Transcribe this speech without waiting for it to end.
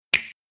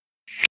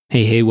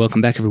Hey,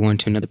 welcome back everyone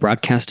to another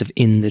broadcast of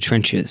In the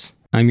Trenches.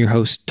 I'm your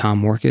host,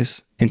 Tom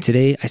Warkus, and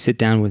today I sit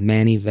down with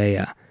Manny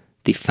Vea,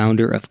 the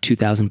founder of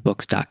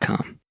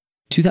 2000books.com.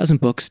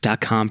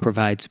 2000books.com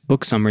provides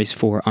book summaries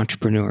for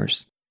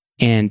entrepreneurs,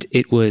 and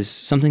it was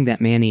something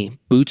that Manny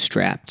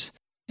bootstrapped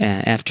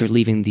after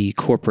leaving the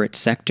corporate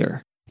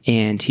sector,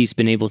 and he's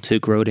been able to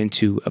grow it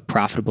into a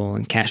profitable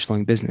and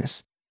cash-flowing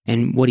business.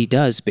 And what he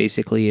does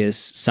basically is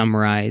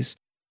summarize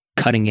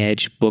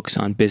cutting-edge books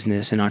on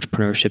business and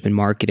entrepreneurship and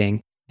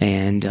marketing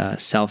and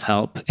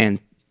self-help and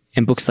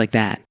books like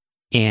that,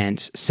 and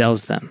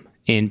sells them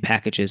in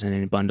packages and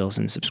in bundles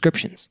and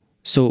subscriptions.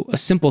 So a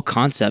simple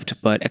concept,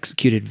 but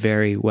executed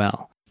very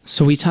well.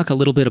 So we talk a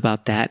little bit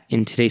about that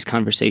in today's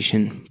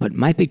conversation, but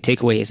my big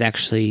takeaway is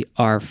actually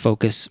our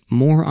focus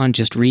more on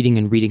just reading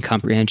and reading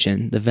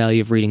comprehension, the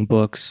value of reading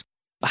books,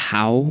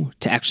 how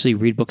to actually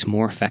read books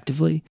more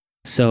effectively.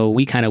 So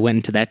we kind of went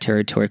into that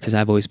territory because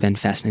I've always been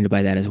fascinated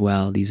by that as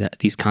well,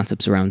 these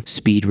concepts around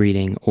speed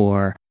reading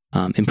or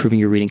improving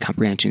your reading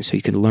comprehension so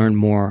you can learn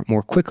more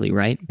quickly,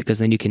 right? Because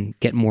then you can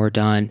get more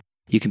done.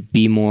 You can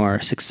be more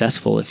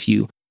successful if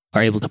you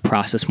are able to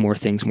process more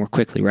things more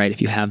quickly, right?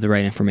 If you have the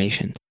right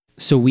information.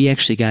 So we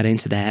actually got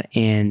into that,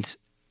 and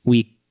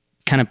we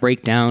kind of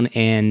break down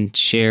and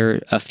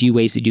share a few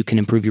ways that you can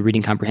improve your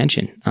reading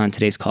comprehension on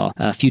today's call,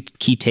 a few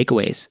key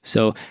takeaways.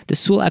 So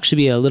this will actually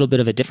be a little bit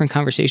of a different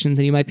conversation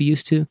than you might be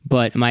used to,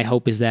 but my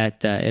hope is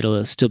that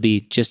it'll still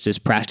be just as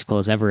practical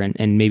as ever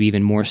and maybe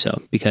even more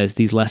so, because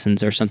these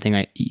lessons are something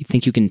I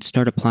think you can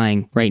start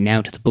applying right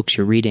now to the books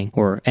you're reading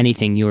or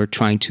anything you're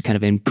trying to kind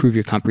of improve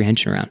your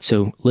comprehension around.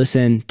 So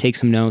listen, take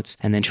some notes,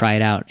 and then try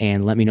it out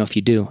and let me know if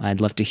you do.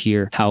 I'd love to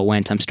hear how it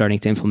went. I'm starting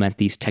to implement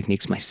these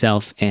techniques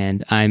myself,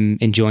 and I'm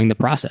enjoying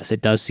the process.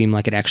 It does seem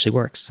like it actually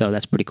works. So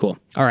that's pretty cool.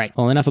 All right.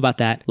 Well, enough about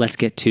that. Let's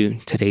get to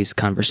today's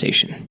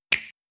conversation.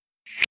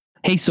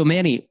 Hey, so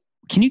Manny,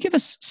 can you give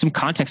us some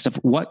context of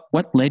what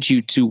led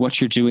you to what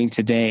you're doing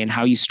today and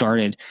how you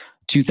started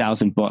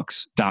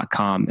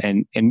 2000books.com?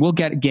 And we'll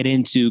get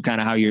into kind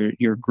of how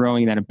you're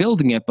growing that and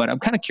building it. But I'm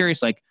kind of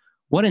curious, like,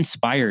 what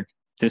inspired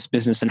this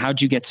business and how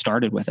did you get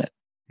started with it?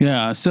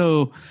 Yeah.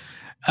 So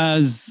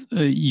as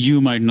you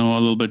might know a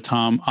little bit,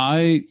 Tom,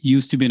 I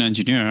used to be an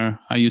engineer.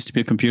 I used to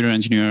be a computer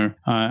engineer.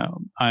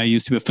 I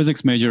used to be a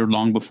physics major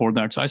long before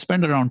that. So I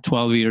spent around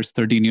 12 years,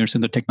 13 years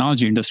in the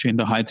technology industry, in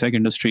the high-tech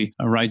industry,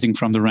 rising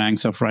from the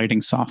ranks of writing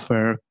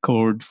software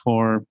code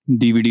for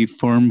DVD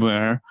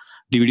player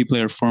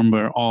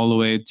firmware, all the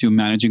way to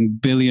managing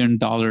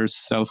billion-dollar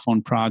cell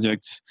phone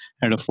projects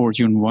at a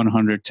Fortune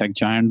 100 tech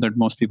giant that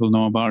most people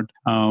know about.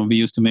 We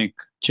used to make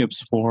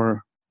chips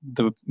for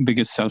the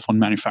biggest cell phone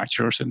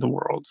manufacturers in the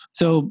world.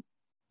 So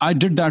I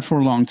did that for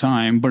a long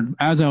time. But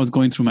as I was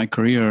going through my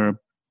career,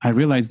 I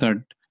realized that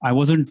I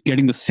wasn't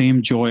getting the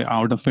same joy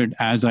out of it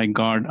as I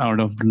got out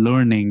of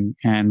learning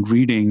and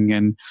reading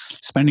and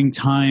spending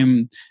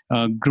time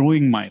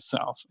growing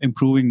myself,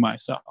 improving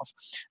myself.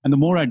 And the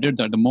more I did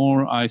that, the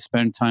more I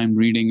spent time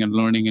reading and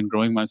learning and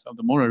growing myself,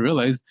 the more I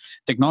realized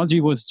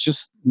technology was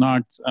just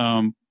not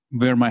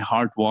where my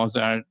heart was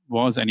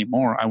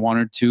anymore. I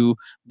wanted to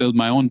build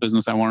my own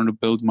business. I wanted to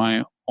build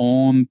my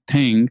own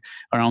thing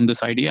around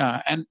this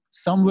idea. And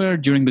somewhere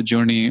during the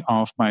journey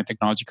of my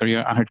technology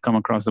career, I had come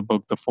across the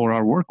book, The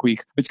 4-Hour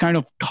Workweek, which kind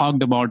of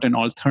talked about an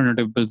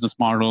alternative business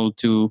model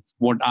to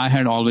what I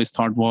had always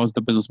thought was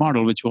the business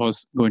model, which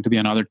was going to be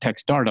another tech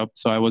startup.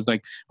 So I was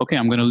like, okay,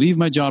 I'm going to leave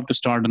my job to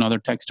start another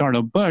tech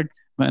startup. But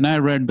when I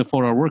read The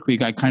 4-Hour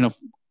Workweek,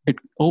 it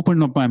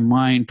opened up my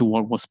mind to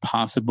what was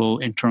possible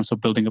in terms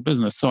of building a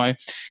business. So I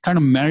kind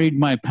of married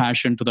my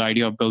passion to the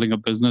idea of building a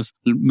business,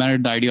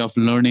 married the idea of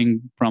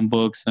learning from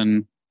books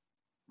and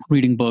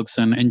reading books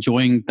and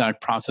enjoying that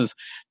process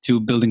to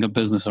building a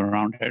business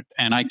around it.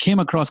 And I came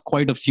across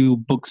quite a few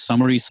book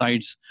summary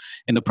sites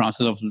in the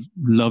process of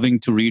loving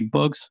to read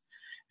books.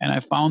 And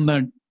I found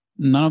that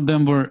none of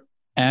them were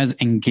as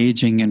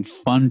engaging and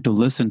fun to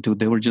listen to.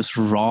 They were just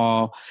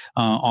raw,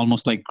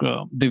 almost like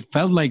they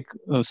felt like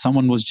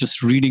someone was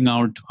just reading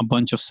out a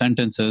bunch of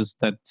sentences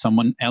that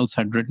someone else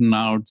had written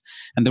out,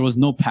 and there was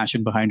no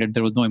passion behind it.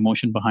 There was no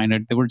emotion behind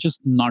it. They were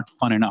just not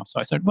fun enough. So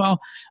I said, well,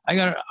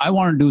 I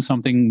want to do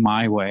something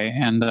my way.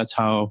 And that's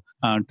how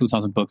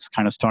 2000 Books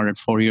kind of started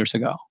 4 years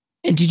ago.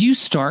 And did you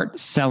start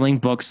selling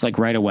books like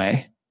right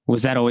away?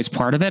 Was that always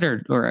part of it?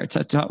 Or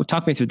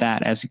talk me through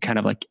that as you kind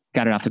of like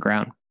got it off the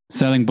ground?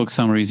 Selling book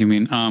summaries, you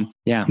mean?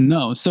 Yeah.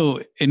 No.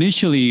 So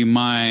initially,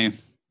 my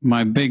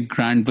big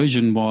grand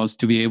vision was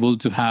to be able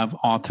to have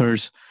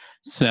authors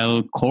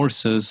sell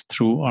courses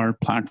through our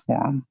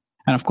platform.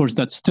 And of course,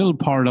 that's still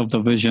part of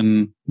the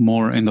vision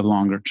more in the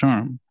longer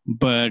term.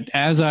 But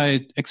as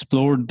I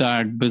explored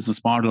that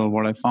business model,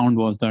 what I found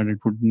was that it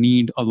would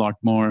need a lot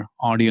more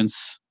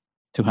audience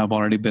to have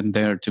already been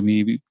there to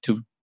me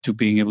to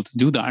being able to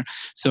do that.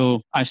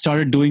 So I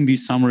started doing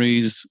these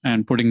summaries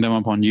and putting them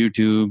up on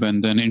YouTube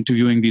and then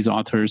interviewing these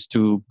authors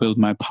to build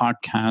my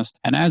podcast.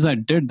 And as I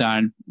did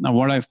that,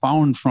 what I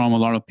found from a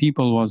lot of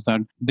people was that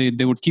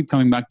they would keep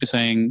coming back to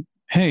saying,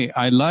 hey,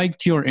 I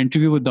liked your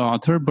interview with the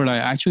author, but I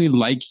actually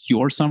like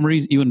your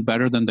summaries even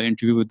better than the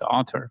interview with the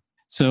author.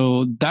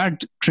 So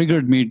that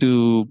triggered me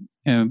to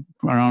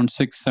around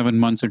 6-7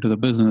 months into the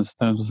business.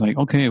 That was like,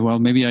 okay, well,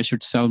 maybe I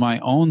should sell my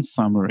own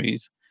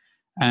summaries.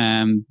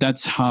 And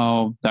that's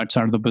how that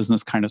side of the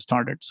business kind of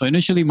started. So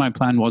initially, my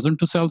plan wasn't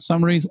to sell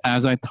summaries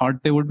as I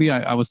thought they would be.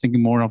 I was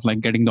thinking more of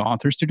like getting the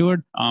authors to do it.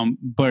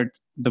 But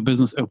the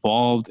business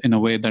evolved in a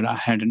way that I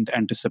hadn't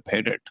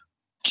anticipated.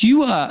 Do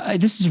you,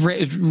 this is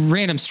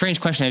random,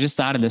 strange question. I just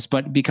thought of this,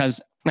 but because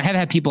I have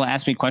had people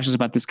ask me questions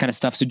about this kind of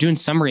stuff. So doing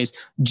summaries,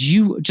 do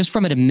you, just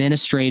from an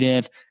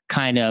administrative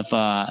kind of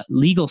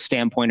legal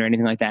standpoint or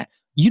anything like that,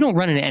 you don't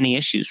run into any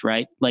issues,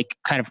 right? Like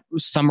kind of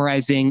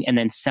summarizing and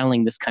then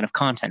selling this kind of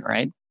content,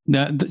 right?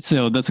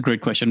 So that's a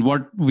great question.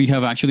 What we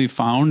have actually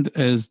found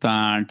is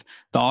that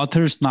the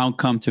authors now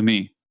come to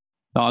me.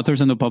 The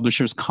authors and the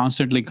publishers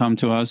constantly come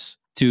to us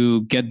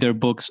to get their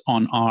books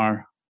on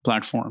our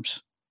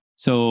platforms.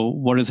 So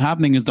what is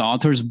happening is the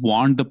authors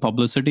want the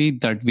publicity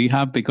that we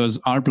have because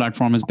our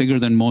platform is bigger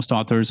than most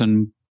authors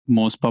and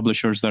most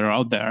publishers that are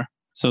out there.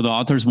 So the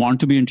authors want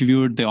to be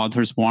interviewed. The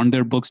authors want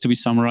their books to be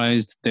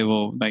summarized. They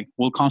will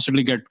we'll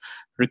constantly get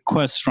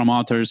requests from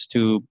authors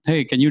to,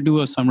 hey, can you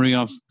do a summary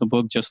of the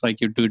book just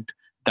like you did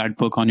that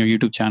book on your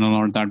YouTube channel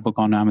or that book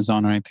on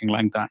Amazon or anything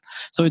like that.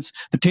 So it's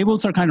the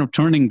tables are kind of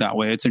turning that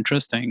way. It's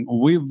interesting.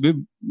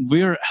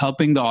 We're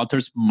helping the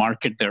authors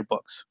market their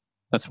books.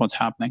 That's what's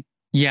happening.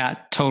 Yeah,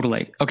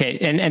 totally. Okay.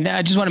 And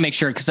I just want to make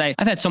sure, because I've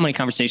had so many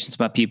conversations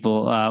about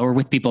people or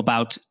with people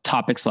about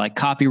topics like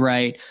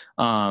copyright,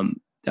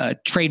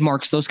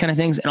 trademarks, those kind of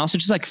things, and also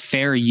just like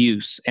fair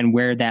use and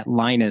where that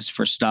line is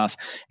for stuff.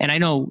 And I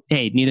know,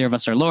 hey, neither of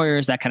us are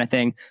lawyers, that kind of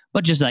thing,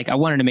 but just like I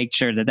wanted to make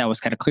sure that that was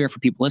kind of clear for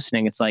people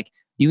listening. It's like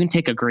you can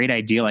take a great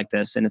idea like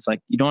this, and it's like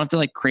you don't have to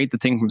like create the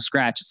thing from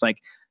scratch. It's like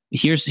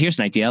here's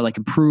an idea, like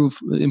improve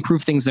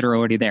things that are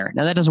already there.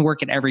 Now that doesn't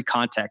work in every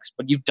context,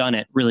 but you've done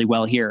it really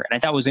well here. And I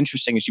thought it was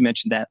interesting as you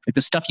mentioned that like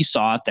the stuff you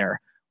saw out there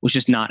was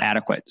just not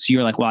adequate. So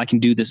you're like, well, I can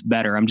do this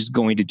better. I'm just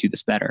going to do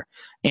this better.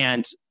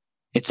 And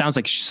it sounds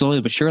like slowly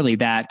but surely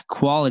that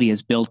quality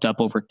is built up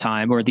over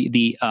time, or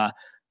the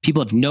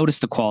people have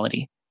noticed the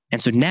quality.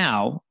 And so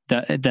now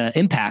the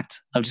impact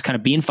of just kind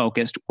of being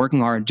focused, working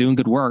hard, doing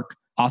good work,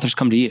 authors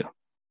come to you.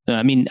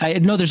 I mean, I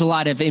know there's a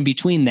lot of in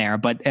between there,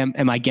 but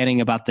am I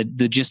getting about the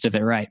gist of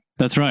it right?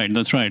 That's right.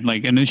 That's right.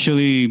 Like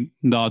initially,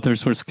 the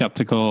authors were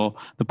skeptical,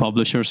 the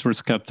publishers were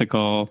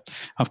skeptical.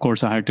 Of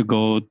course, I had to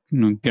go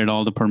get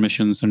all the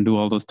permissions and do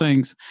all those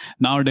things.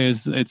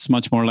 Nowadays, it's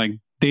much more like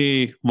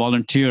they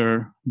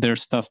volunteer their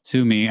stuff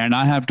to me, and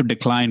I have to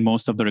decline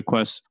most of the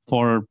requests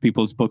for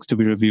people's books to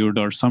be reviewed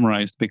or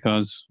summarized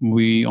because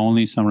we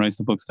only summarize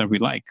the books that we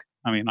like.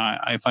 I mean,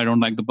 if I don't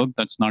like the book,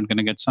 that's not going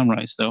to get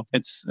summarized. So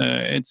it's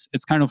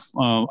kind of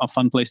a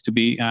fun place to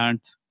be at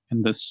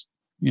in this,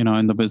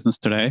 in the business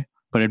today.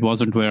 But it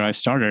wasn't where I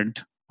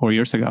started 4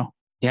 years ago.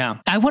 Yeah,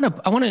 I want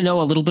to know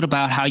a little bit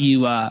about how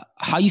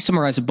you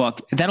summarize a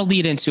book. That'll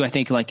lead into, I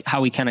think, like how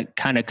we kind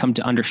of come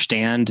to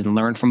understand and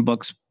learn from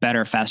books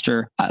better,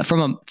 faster.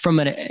 From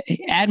an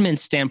admin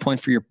standpoint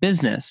for your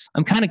business,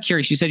 I'm kind of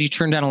curious. You said you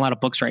turn down a lot of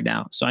books right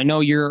now, so I know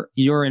you're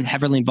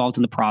heavily involved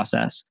in the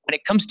process. When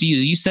it comes to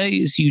you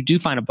say you do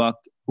find a book,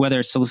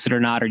 whether it's solicited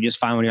or not, or you just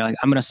find one, you're like,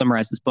 I'm going to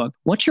summarize this book.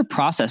 What's your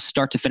process,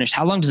 start to finish?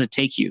 How long does it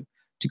take you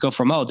to go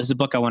from, this is a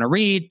book I want to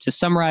read, to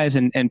summarize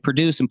and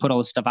produce and put all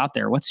this stuff out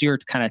there? What's your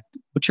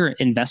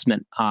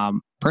investment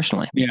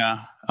personally?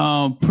 Yeah,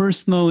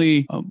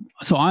 personally,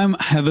 so I'm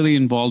heavily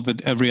involved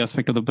with every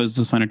aspect of the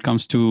business when it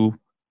comes to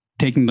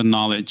taking the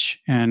knowledge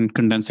and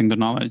condensing the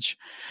knowledge.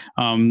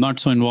 Not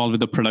so involved with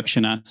the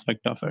production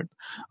aspect of it,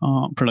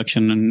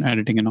 production and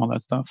editing and all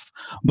that stuff.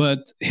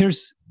 But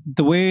here's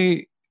the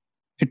way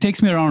it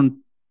takes me around,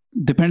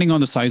 depending on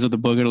the size of the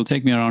book, it'll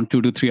take me around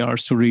 2 to 3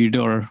 hours to read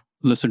or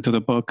listen to the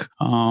book.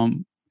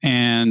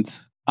 And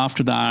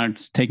after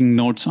that, taking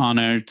notes on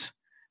it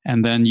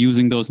and then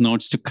using those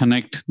notes to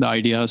connect the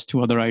ideas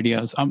to other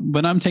ideas.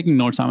 When I'm taking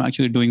notes, I'm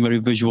actually doing very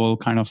visual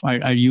kind of,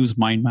 I use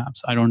mind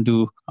maps. I don't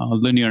do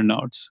linear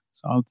notes.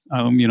 So,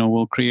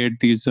 we'll create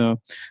these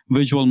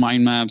visual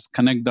mind maps,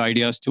 connect the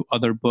ideas to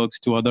other books,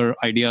 to other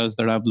ideas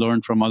that I've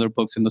learned from other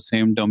books in the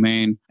same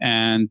domain.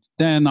 And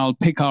then I'll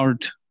pick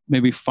out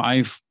maybe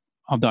 5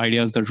 of the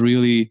ideas that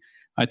really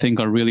I think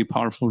are really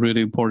powerful,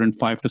 really important,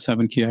 5 to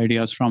 7 key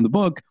ideas from the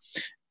book,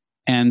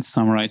 and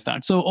summarize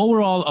that. So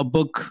overall, a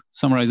book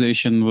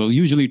summarization will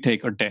usually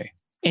take a day.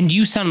 And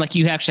you sound like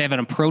you actually have an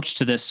approach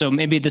to this. So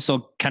maybe this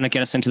will kind of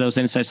get us into those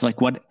insights of like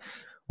what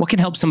can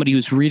help somebody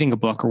who's reading a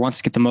book or wants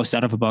to get the most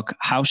out of a book?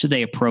 How should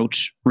they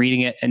approach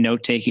reading it and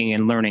note-taking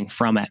and learning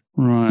from it?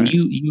 Right.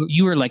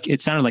 You were like,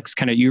 it sounded like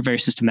kind of, you're very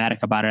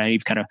systematic about it. And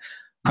you've kind of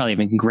probably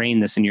have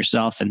ingrained this in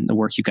yourself and the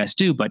work you guys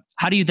do, but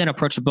how do you then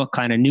approach a book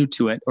kind of new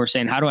to it, or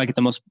saying, how do I get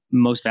the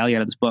most value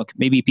out of this book?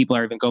 Maybe people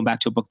are even going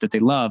back to a book that they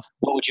love.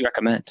 What would you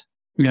recommend?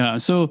 Yeah.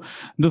 So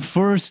the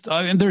first,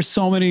 and there's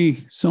so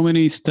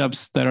many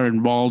steps that are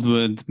involved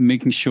with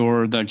making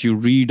sure that you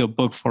read a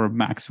book for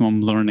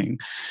maximum learning,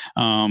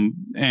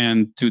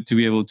 and to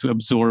be able to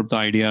absorb the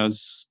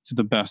ideas to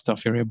the best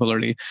of your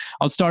ability.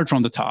 I'll start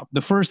from the top.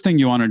 The first thing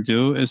you want to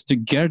do is to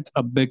get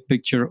a big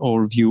picture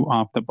overview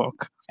of the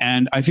book.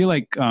 And I feel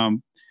like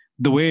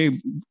the way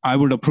I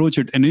would approach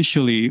it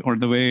initially, or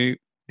the way,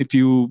 if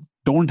you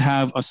don't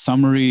have a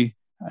summary,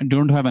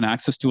 don't have an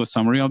access to a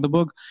summary of the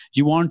book,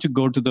 you want to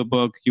go to the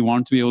book. You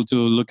want to be able to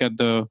look at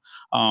the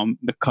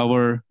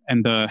cover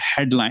and the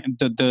headline,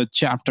 the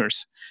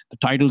chapters, the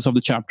titles of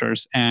the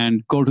chapters,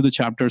 and go to the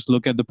chapters,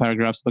 look at the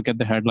paragraphs, look at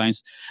the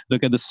headlines,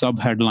 look at the sub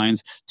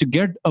headlines, to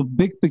get a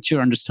big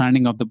picture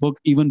understanding of the book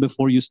even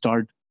before you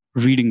start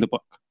reading the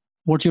book.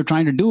 What you're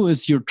trying to do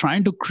is you're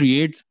trying to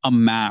create a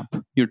map.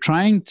 You're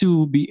trying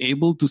to be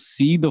able to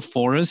see the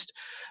forest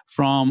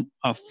from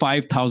a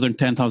 5,000,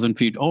 10,000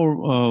 feet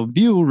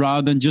view,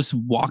 rather than just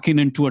walking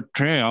into a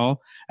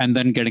trail and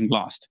then getting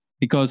lost.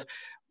 Because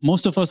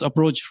most of us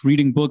approach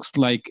reading books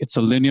like it's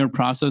a linear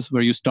process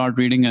where you start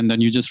reading and then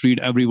you just read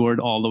every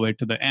word all the way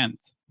to the end.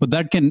 But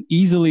that can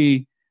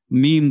easily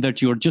mean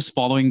that you're just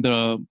following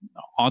the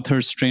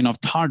author's train of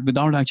thought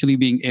without actually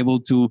being able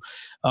to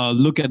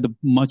look at the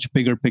much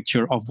bigger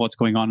picture of what's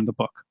going on in the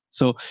book.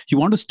 So you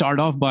want to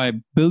start off by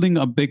building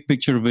a big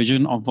picture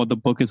vision of what the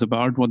book is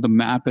about, what the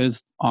map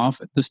is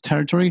of this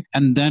territory,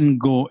 and then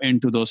go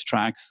into those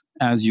tracks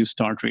as you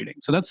start reading.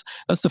 So that's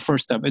the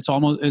first step. It's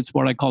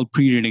what I call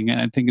pre-reading,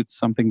 and I think it's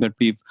something that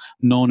we've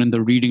known in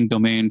the reading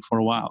domain for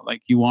a while.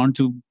 Like, you want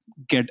to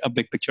get a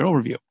big picture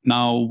overview.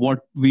 Now, what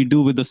we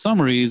do with the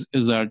summaries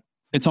is that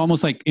it's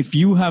almost like if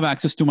you have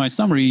access to my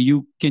summary,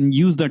 you can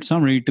use that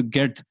summary to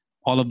get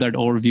all of that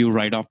overview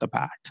right off the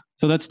bat.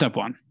 So that's step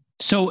one.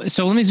 So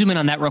let me zoom in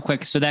on that real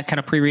quick. So that kind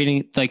of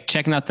pre-reading, like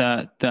checking out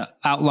the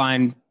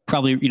outline,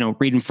 probably,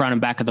 reading front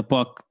and back of the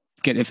book,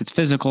 get, if it's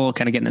physical,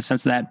 kind of getting a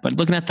sense of that. But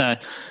looking at the,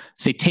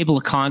 say, table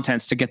of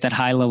contents to get that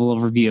high level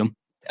overview,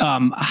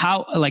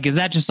 how, like, is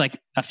that just like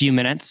a few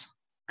minutes?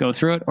 Go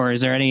through it, or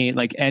is there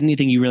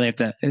anything you really have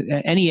to,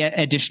 any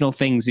additional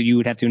things that you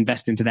would have to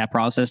invest into that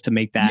process to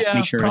make that,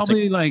 make sure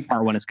probably it's like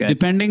part one is good?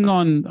 Depending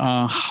on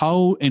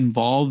how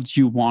involved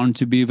you want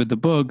to be with the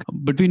book,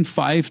 between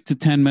 5 to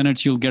 10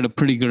 minutes, you'll get a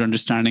pretty good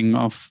understanding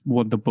of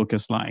what the book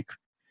is like,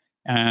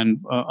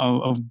 and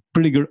a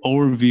pretty good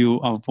overview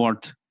of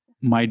what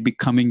might be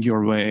coming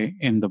your way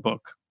in the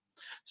book.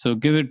 So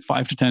give it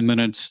 5 to 10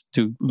 minutes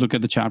to look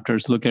at the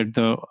chapters, look at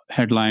the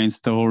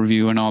headlines, the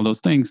overview, and all those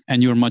things,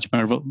 and you're much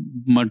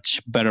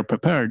better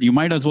prepared. You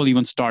might as well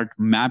even start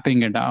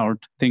mapping it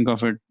out. Think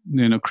of it,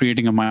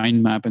 creating a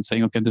mind map and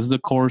saying, okay, this is the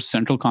core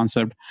central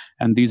concept,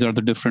 and these are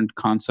the different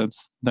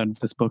concepts that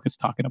this book is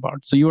talking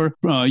about. So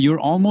you're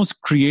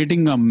almost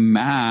creating a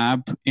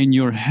map in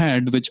your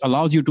head, which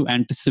allows you to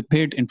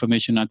anticipate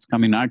information that's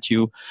coming at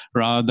you,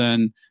 rather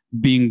than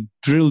being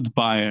drilled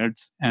by it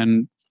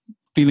and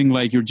feeling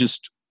like you're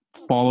just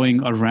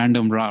following a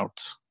random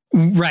route.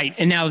 Right.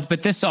 And now,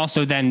 but this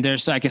also, then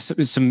there's, I guess,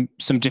 some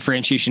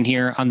differentiation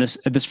here on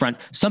this front.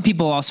 Some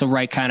people also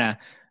write kind of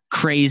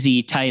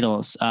crazy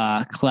titles,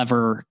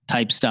 clever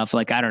type stuff.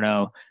 Like, I don't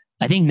know,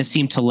 I think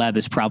Nassim Taleb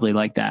is probably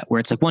like that, where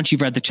it's like, once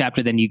you've read the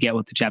chapter, then you get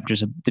what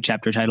the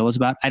chapter title is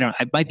about. I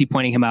might be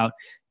pointing him out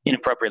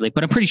inappropriately,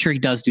 but I'm pretty sure he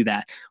does do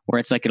that, where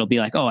it's like, it'll be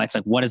like, oh, it's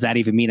like, what does that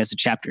even mean as a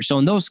chapter? So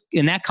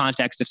in that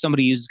context, if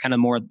somebody uses kind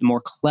of the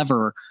more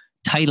clever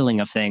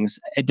titling of things,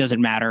 it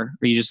doesn't matter,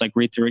 or you just like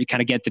read through it, you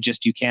kind of get the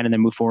gist you can and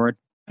then move forward.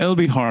 It'll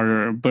be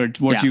harder,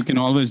 but what you can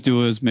always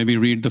do is maybe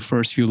read the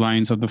first few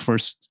lines of the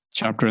first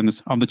chapter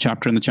of the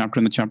chapter and the chapter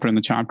and the chapter and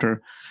the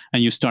chapter,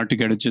 and you start to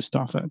get a gist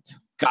of it.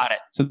 Got it.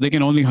 So they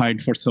can only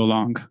hide for so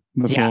long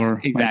before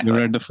you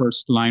read the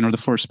first line or the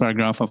first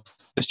paragraph of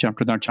this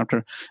chapter, that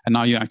chapter, and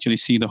now you actually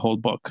see the whole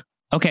book.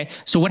 Okay.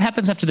 So what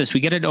happens after this? We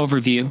get an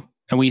overview,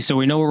 and we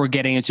know where we're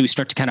getting into. We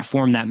start to kind of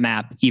form that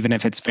map, even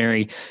if it's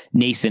very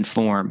nascent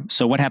form.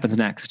 So what happens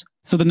next?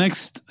 So the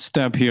next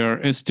step here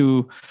is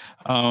to,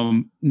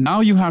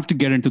 now you have to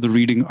get into the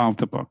reading of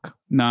the book.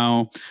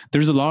 Now,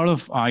 there's a lot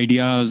of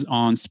ideas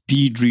on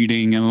speed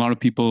reading, and a lot of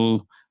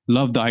people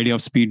love the idea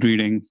of speed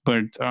reading.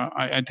 But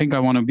I think I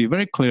want to be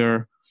very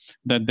clear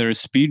that there's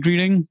speed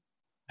reading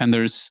and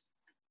there's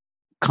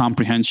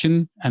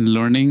comprehension and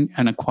learning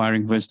and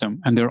acquiring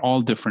wisdom. And they're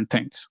all different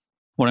things.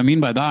 What I mean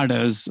by that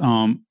is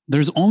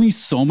there's only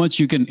so much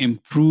you can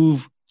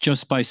improve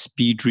just by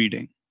speed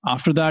reading.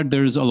 After that,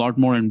 there's a lot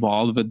more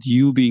involved with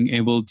you being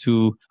able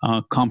to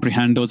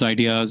comprehend those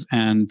ideas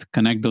and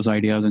connect those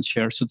ideas and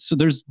share. So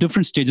there's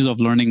different stages of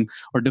learning,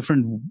 or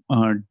different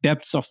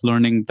depths of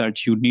learning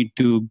that you need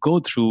to go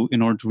through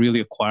in order to really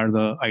acquire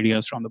the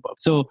ideas from the book.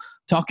 So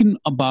talking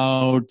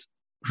about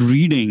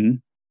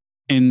reading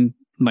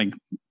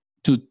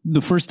to the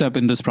first step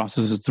in this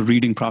process is the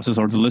reading process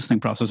or the listening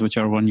process,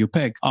 whichever one you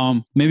pick.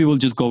 Maybe we'll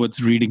just go with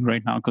reading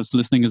right now, because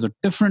listening is a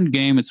different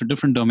game. It's a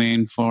different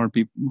domain for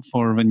people.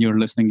 For when you're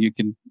listening, you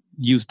can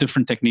use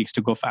different techniques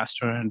to go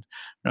faster and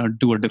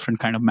do a different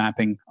kind of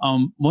mapping.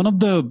 One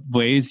of the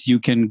ways you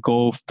can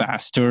go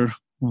faster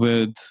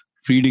with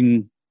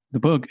reading the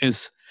book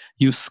is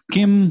you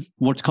skim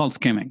what's called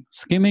skimming.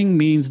 Skimming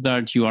means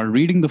that you are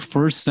reading the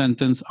first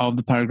sentence of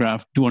the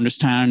paragraph to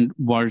understand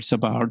what it's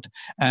about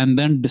and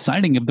then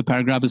deciding if the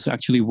paragraph is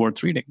actually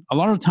worth reading. A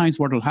lot of times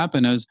what will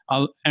happen is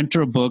I'll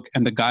enter a book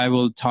and the guy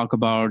will talk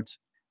about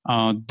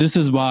this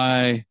is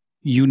why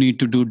you need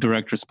to do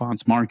direct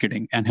response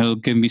marketing. And he'll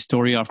give me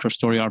story after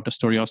story after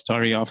story after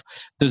story of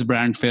this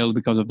brand failed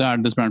because of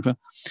that, this brand failed.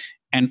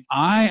 And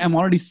I am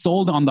already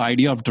sold on the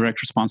idea of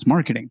direct response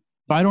marketing.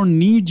 So I don't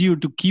need you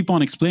to keep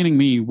on explaining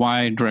me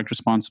why direct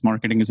response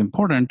marketing is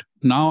important.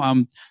 Now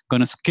I'm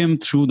going to skim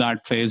through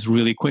that phase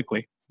really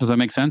quickly. Does that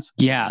make sense?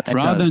 Yeah, that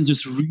Rather does. than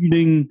just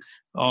reading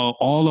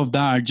all of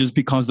that just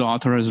because the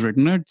author has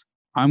written it,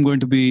 I'm going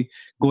to be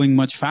going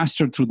much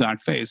faster through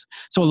that phase.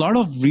 So a lot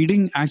of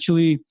reading,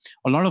 actually,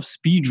 a lot of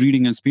speed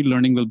reading and speed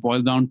learning will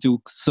boil down to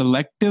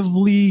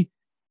selectively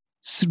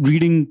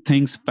reading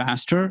things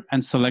faster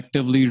and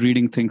selectively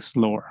reading things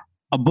slower.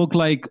 A book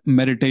like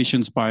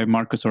Meditations by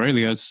Marcus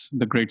Aurelius,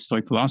 the great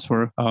Stoic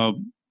philosopher,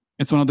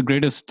 it's one of the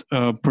greatest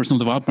personal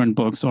development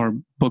books or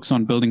books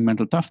on building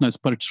mental toughness,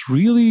 but it's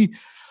really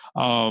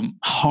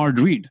hard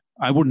read.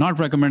 I would not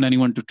recommend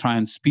anyone to try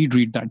and speed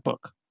read that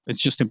book. It's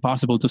just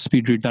impossible to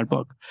speed read that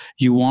book.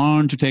 You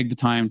want to take the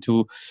time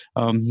to,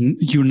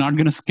 you're not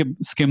going to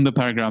skim the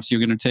paragraphs.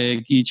 You're going to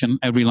take each and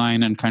every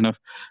line and kind of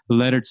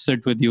let it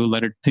sit with you,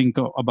 let it think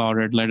about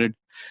it,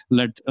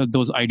 let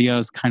those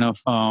ideas kind of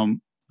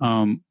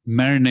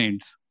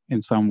marinate in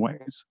some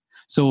ways.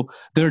 So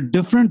there are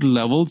different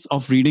levels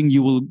of reading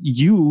you will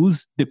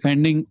use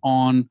depending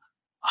on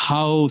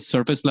how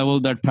surface level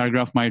that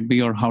paragraph might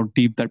be or how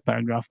deep that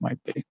paragraph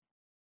might be. Does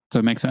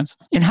that make sense?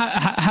 And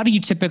how do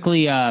you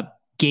typically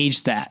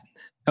gauge that?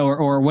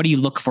 Or what do you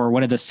look for?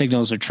 What are the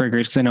signals or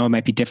triggers? Because I know it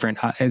might be different.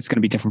 It's going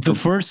to be different. The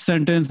first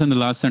sentence and the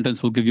last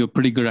sentence will give you a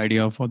pretty good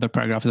idea of what the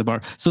paragraph is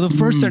about. So the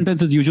first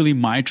sentence is usually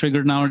my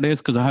trigger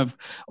nowadays because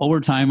over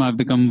time, I've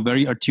become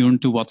very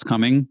attuned to what's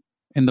coming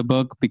in the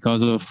book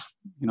because of,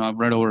 I've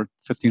read over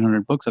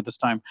 1,500 books at this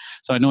time.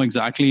 So I know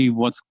exactly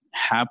what's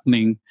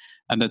happening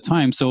at that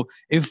time. So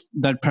if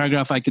that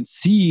paragraph, I could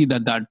see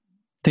that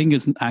thing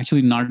is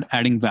actually not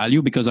adding value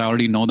because I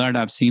already know that,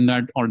 I've seen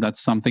that, or that's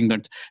something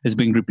that is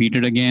being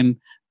repeated again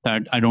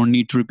that I don't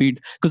need to repeat,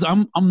 because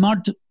I'm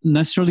not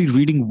necessarily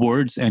reading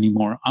words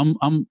anymore.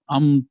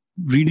 I'm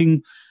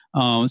reading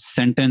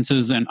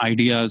sentences and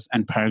ideas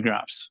and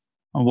paragraphs.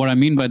 What I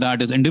mean by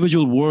that is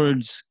individual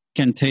words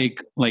can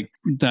take, like,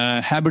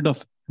 the habit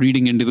of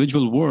reading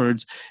individual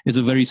words is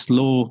a very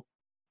slow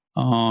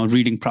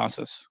reading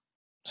process.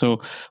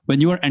 So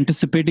when you are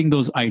anticipating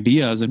those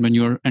ideas and when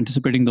you're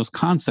anticipating those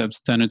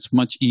concepts, then it's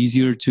much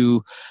easier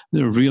to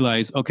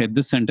realize, okay,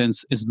 this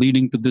sentence is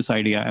leading to this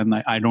idea and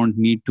I don't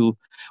need to,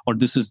 or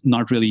this is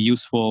not really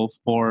useful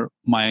for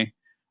my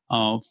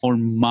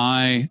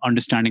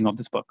understanding of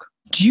this book.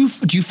 Do you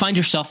find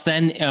yourself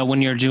then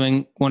when you're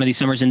doing one of these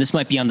summaries, and this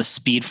might be on the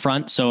speed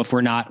front, so if we're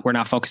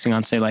not focusing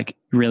on, say, like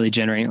really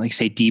generating, like,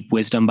 say, deep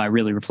wisdom by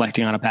really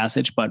reflecting on a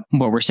passage, but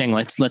what we're saying,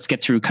 let's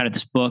get through kind of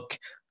this book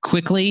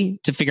quickly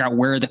to figure out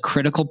where the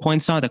critical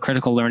points are, the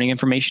critical learning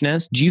information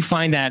is. Do you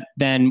find that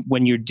then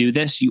when you do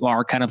this, you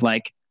are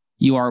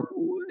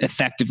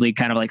effectively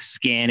kind of like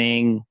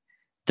scanning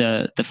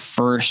the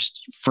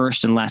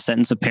first and last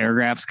sentence of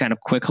paragraphs kind of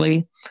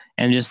quickly,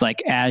 and just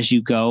like as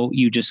you go,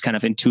 you just kind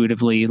of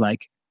intuitively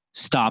like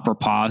stop or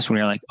pause when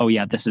you're like, oh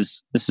yeah, this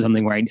is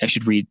something where I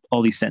should read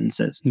all these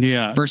sentences.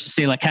 Yeah. Versus,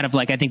 say, like, kind of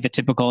like, I think the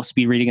typical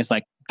speed reading is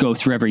like go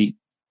through every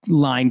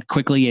line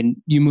quickly and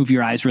you move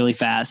your eyes really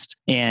fast,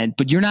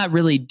 but you're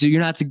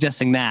not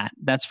suggesting that.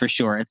 That's for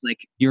sure. It's like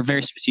you're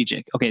very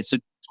strategic. Okay, so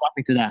walk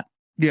me through that.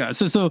 Yeah.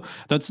 So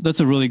that's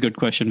a really good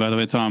question, by the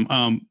way,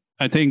 Tom.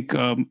 I think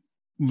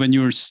when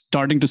you're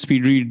starting to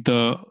speed read,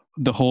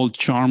 the whole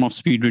charm of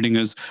speed reading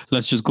is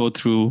let's just go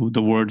through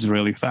the words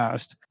really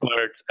fast. But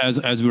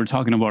as we were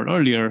talking about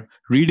earlier,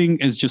 reading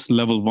is just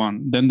level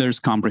one. Then there's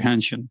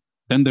comprehension.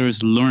 Then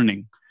there's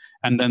learning,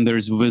 and then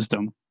there's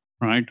wisdom.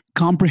 Right?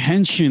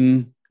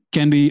 Comprehension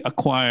can be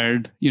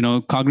acquired,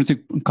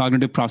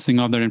 cognitive processing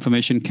of that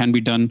information can be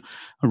done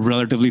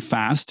relatively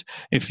fast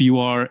if you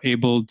are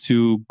able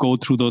to go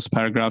through those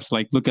paragraphs,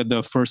 like look at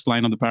the first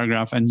line of the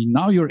paragraph, and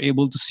now you're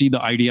able to see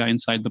the idea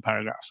inside the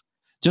paragraph.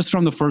 Just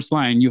from the first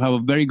line, you have a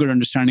very good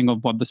understanding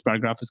of what this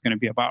paragraph is going to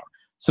be about.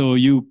 So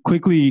you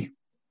quickly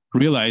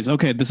realize,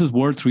 okay, this is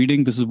worth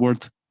reading, this is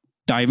worth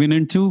diving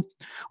into,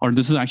 or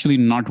this is actually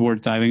not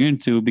worth diving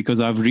into because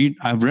I've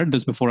read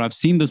this before, I've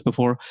seen this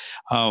before.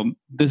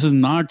 This is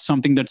not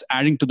something that's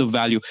adding to the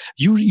value.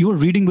 You are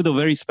reading with a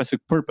very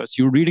specific purpose.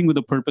 You're reading with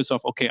the purpose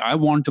of, okay, I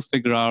want to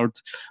figure out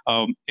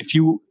if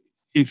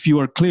you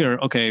are clear,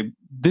 okay,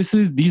 these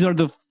are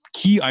the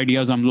key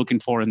ideas I'm looking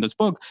for in this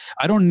book.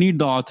 I don't need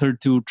the author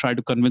to try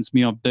to convince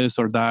me of this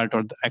or that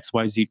or the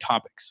XYZ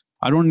topics.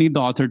 I don't need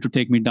the author to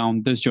take me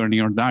down this journey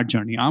or that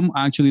journey. I'm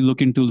actually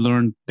looking to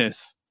learn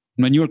this.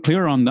 When you're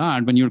clear on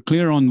that, when you're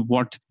clear on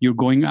what you're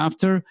going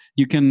after,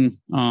 you can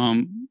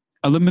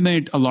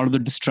eliminate a lot of the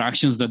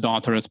distractions that the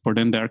author has put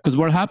in there. Because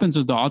what happens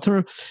is the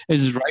author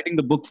is writing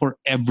the book for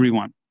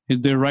everyone.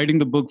 They're writing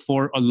the book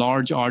for a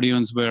large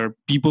audience where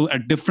people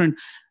at different,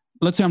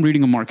 let's say I'm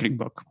reading a marketing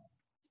book.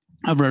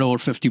 I've read over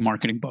 50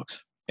 marketing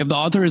books. If the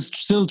author is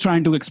still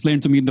trying to explain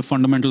to me the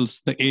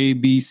fundamentals, the A,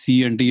 B,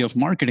 C, and D of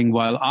marketing,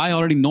 while I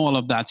already know all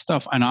of that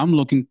stuff and I'm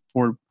looking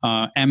for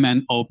M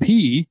and OP,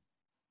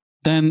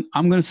 then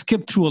I'm going to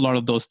skip through a lot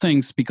of those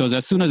things, because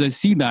as soon as I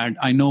see that,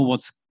 I know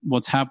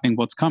what's happening,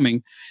 what's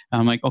coming. And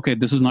I'm like, okay,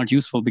 this is not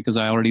useful because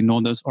I already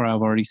know this, or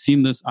I've already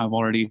seen this. I've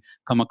already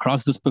come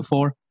across this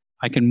before.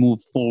 I can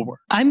move forward.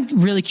 I'm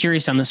really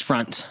curious on this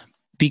front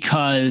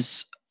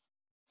because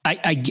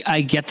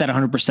I get that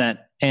 100%.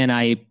 And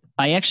I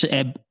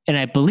actually, and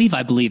I believe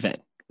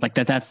it, like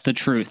that's the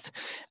truth.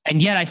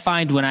 And yet I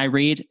find when I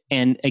read,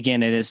 and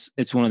again,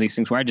 it's one of these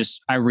things where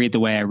I read the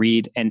way I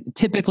read. And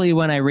typically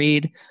when I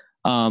read,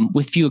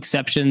 with few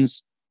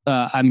exceptions,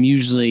 I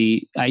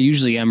usually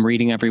am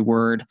reading every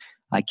word.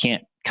 I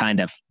can't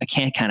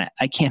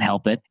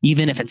help it.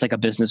 Even if it's like a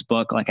business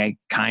book, like I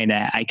kind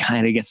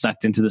of get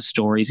sucked into the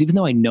stories, even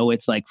though I know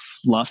it's like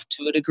fluff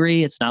to a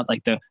degree. It's not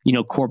like the,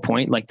 core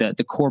point. Like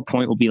the core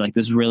point will be like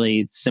this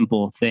really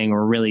simple thing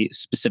or a really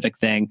specific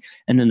thing.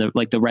 And then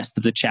the rest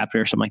of the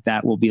chapter or something like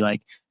that will be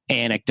like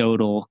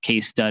anecdotal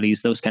case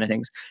studies, those kind of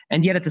things.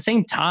 And yet at the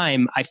same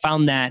time, I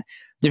found that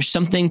there's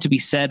something to be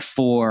said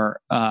for,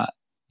 and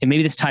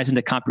maybe this ties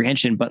into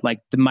comprehension, but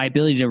like my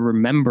ability to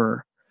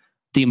remember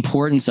the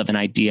importance of an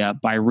idea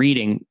by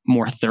reading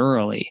more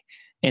thoroughly.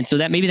 And so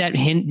that maybe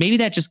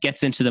that just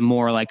gets into the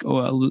more like,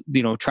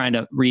 trying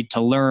to read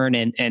to learn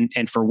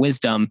and for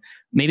wisdom.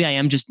 Maybe I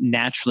am just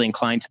naturally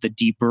inclined to the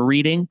deeper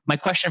reading. My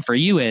question for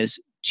you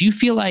is, do you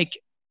feel like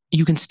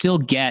you can still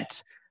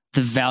get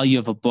the value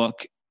of a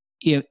book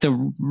if the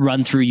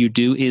run through you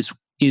do is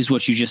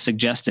what you just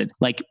suggested?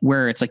 Like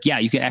where it's like, yeah,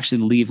 you could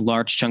actually leave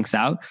large chunks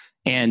out,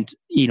 and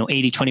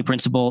 80-20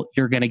 principle,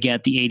 you're going to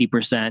get the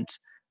 80%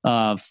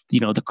 of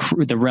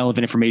the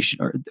relevant information,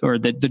 or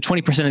the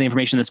 20% of the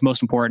information that's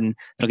most important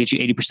that'll get you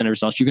 80% of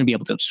results. You're going to be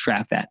able to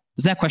extract that.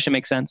 Does that question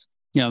make sense?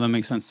 Yeah, that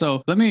makes sense.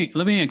 So let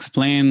me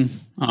explain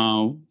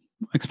and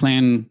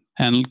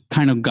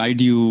kind of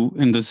guide you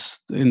in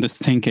this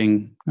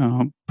thinking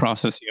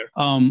process here.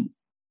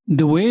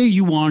 The way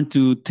you want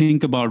to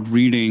think about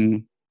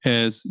reading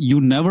is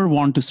you never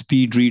want to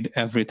speed read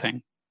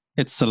everything.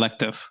 It's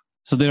selective.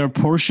 So there are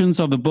portions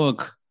of the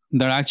book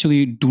that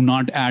actually do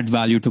not add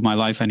value to my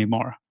life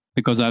anymore,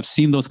 because I've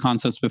seen those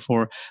concepts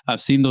before.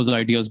 I've seen those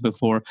ideas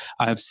before.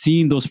 I have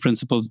seen those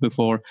principles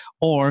before,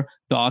 or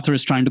the author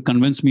is trying to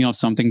convince me of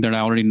something that I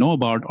already know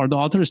about, or the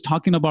author is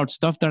talking about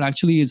stuff that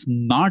actually is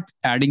not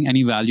adding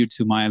any value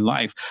to my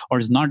life or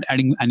is not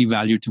adding any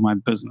value to my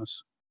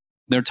business.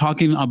 They're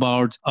talking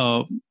about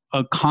a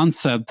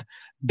concept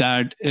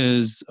that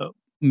is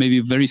maybe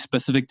very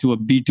specific to a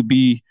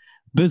B2B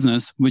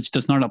business, which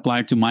does not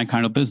apply to my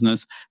kind of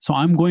business. So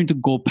I'm going to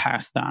go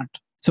past that.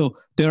 So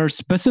there are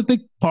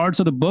specific parts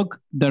of the book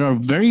that are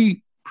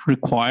very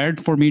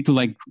required for me to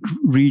like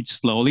read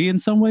slowly in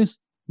some ways.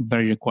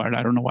 Very required.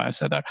 I don't know why I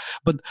said that.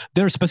 But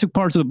there are specific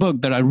parts of the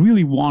book that I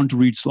really want to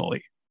read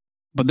slowly.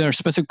 But there are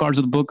specific parts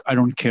of the book I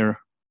don't care.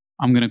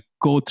 I'm going to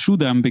go through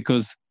them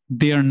because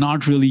they are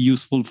not really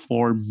useful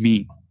for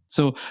me.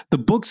 So the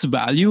book's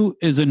value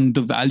is in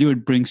the value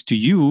it brings to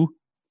you,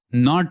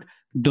 not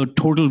the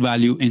total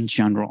value in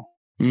general.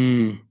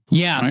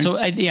 Yeah. Right? So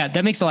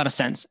that makes a lot of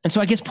sense. And so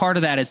I guess part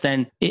of that is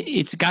then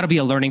it's got to be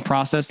a learning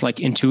process,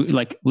 like into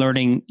like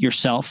learning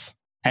yourself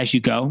as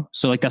you go.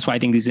 So like, that's why I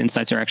think these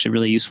insights are actually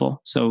really useful.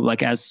 So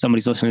like, as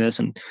somebody's listening to this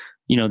and,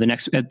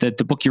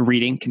 the book you're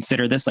reading,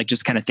 consider this, like,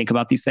 just kind of think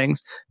about these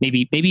things,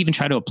 maybe even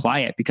try to apply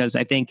it, because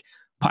I think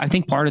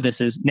part of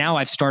this is now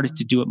I've started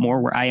to do it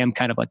more where I am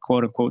kind of like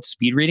quote unquote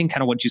speed reading,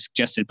 kind of what you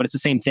suggested, but it's the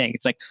same thing.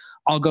 It's like,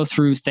 I'll go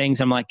through things.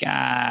 I'm like,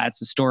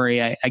 it's a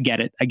story. I get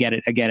it. I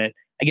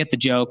get the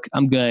joke.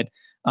 I'm good.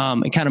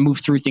 And kind of move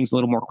through things a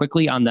little more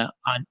quickly on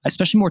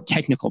especially more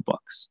technical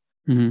books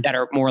that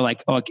are more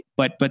like,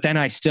 but then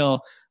I still,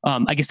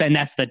 I guess, and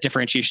that's the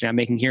differentiation I'm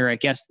making here. I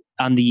guess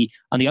on the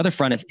other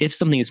front, if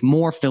something is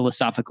more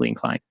philosophically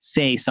inclined,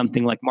 say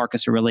something like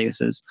Marcus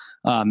Aurelius's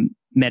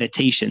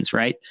Meditations,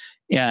 right?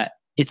 Yeah.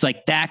 It's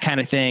like that kind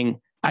of thing.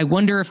 I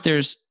wonder if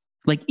there's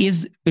like,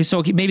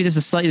 maybe this is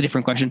a slightly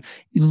different question.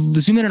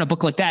 Zoom in on a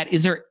book like that.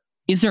 Is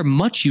there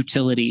much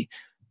utility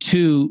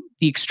to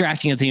the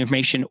extracting of the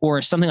information,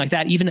 or something like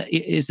that? Even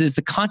is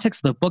the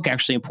context of the book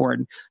actually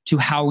important to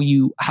how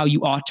you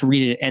ought to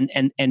read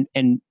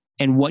it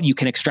and what you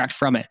can extract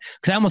from it?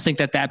 Because I almost think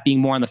that being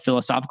more on the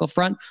philosophical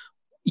front,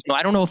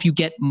 I don't know if you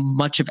get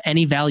much of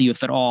any value,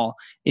 if at all,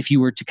 if you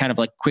were to kind of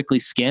like quickly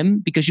skim,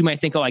 because you might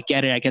think, I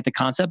get it. I get the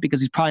concept, because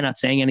he's probably not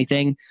saying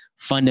anything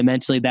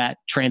fundamentally that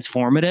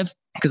transformative,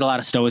 because a lot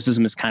of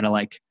stoicism is kind of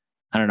like,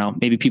 I don't know,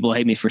 maybe people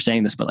hate me for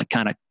saying this, but like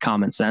kind of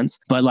common sense,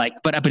 but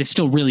it's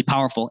still really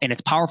powerful. And it's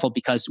powerful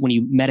because when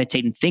you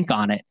meditate and think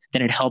on it,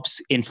 then it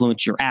helps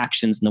influence your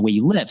actions and the way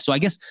you live. So I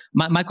guess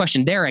my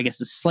question there, I guess,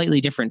 is a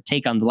slightly different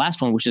take on the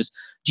last one, which is,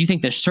 do you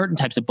think there's certain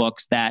types of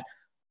books that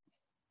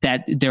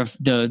that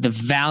the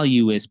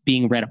value is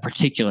being read a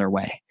particular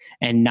way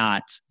and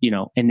not,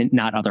 and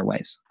not other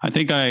ways. I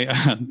think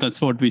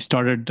that's what we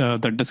started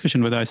that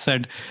discussion with. I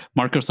said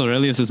Marcus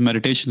Aurelius's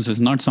Meditations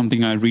is not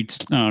something I read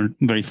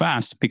very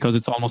fast, because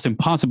it's almost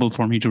impossible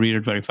for me to read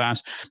it very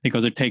fast,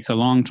 because it takes a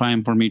long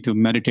time for me to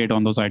meditate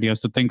on those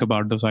ideas, to think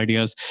about those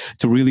ideas,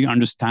 to really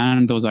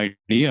understand those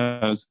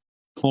ideas.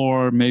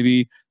 For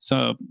maybe,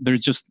 so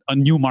there's just a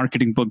new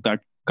marketing book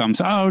that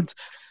comes out.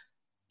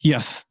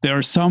 Yes, there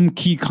are some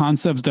key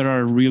concepts that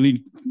are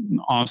really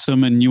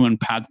awesome and new and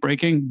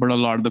path-breaking, but a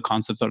lot of the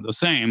concepts are the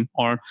same.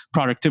 Or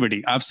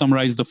productivity. I've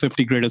summarized the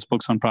 50 greatest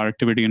books on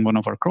productivity in one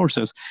of our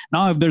courses.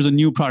 Now, if there's a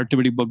new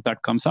productivity book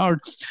that comes out,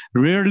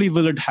 rarely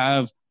will it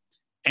have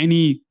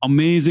any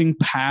amazing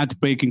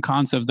path-breaking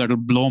concepts that will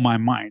blow my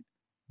mind.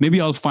 Maybe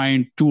I'll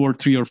find 2 or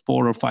 3 or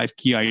 4 or 5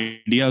 key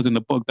ideas in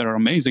the book that are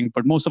amazing,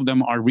 but most of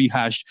them are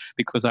rehashed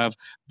because I've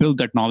built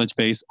that knowledge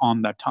base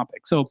on that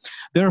topic. So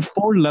there are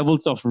 4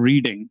 levels of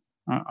reading.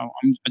 I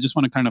just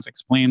want to kind of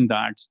explain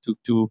that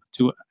to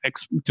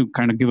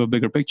kind of give a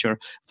bigger picture.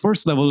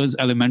 First level is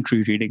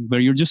elementary reading, where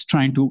you're just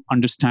trying to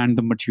understand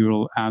the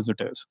material as it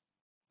is.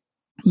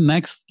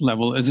 Next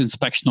level is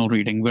inspectional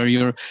reading, where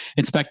you're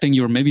inspecting,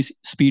 you're maybe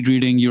speed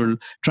reading, you're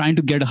trying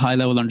to get a high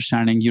level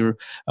understanding, you're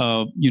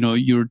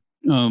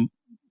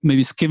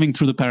maybe skimming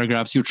through the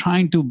paragraphs, you're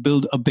trying to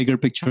build a bigger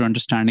picture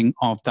understanding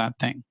of that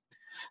thing.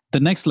 The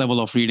next level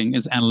of reading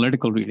is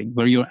analytical reading,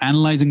 where you're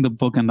analyzing the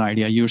book and the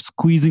idea, you're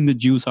squeezing the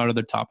juice out of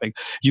the topic,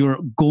 you're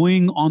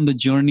going on the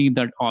journey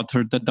that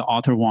the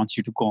author wants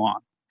you to go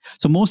on.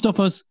 So most of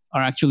us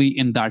are actually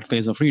in that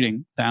phase of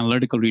reading, the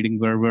analytical reading,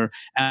 where we're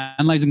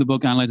analyzing the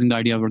book, analyzing the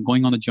idea, we're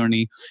going on the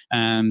journey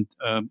and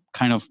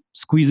kind of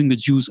squeezing the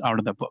juice out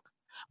of the book.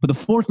 But the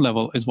fourth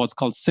level is what's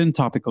called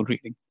syntopical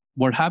reading.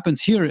 What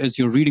happens here is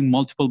you're reading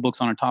multiple books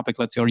on a topic,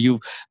 let's say, or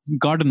you've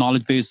got a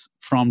knowledge base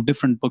from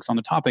different books on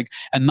the topic,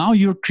 and now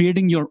you're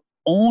creating your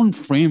own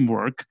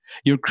framework,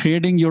 you're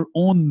creating your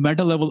own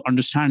meta-level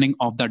understanding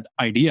of that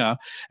idea,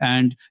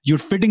 and you're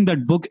fitting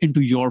that book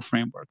into your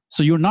framework.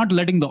 So you're not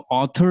letting the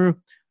author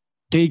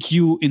take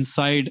you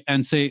inside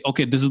and say,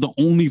 okay, this is the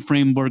only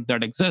framework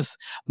that exists.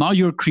 Now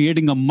you're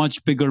creating a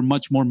much bigger,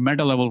 much more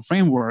meta-level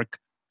framework.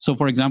 So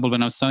for example,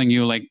 when I was telling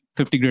you like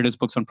 50 greatest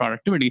books on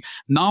productivity,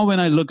 now when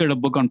I look at a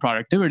book on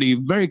productivity,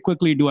 very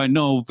quickly do I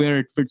know where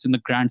it fits in the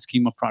grand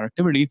scheme of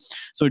productivity.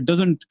 So it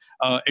doesn't,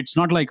 it's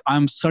not like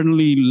I'm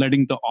suddenly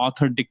letting the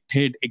author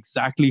dictate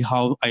exactly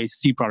how I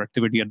see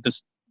productivity at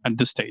this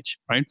stage,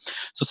 right?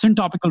 So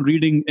syntopical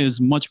reading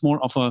is much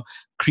more of a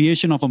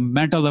creation of a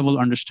meta-level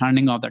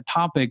understanding of that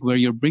topic, where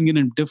you're bringing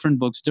in different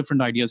books, different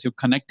ideas, you're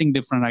connecting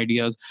different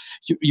ideas,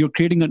 you're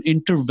creating an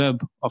interweb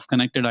of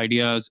connected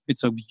ideas.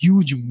 It's a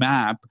huge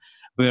map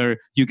where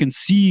you can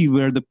see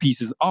where the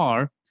pieces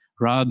are,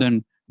 rather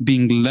than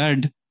being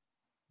led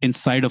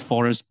inside a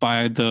forest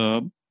by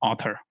the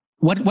author.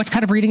 What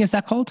kind of reading is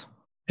that called?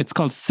 It's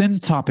called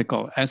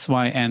syntopical,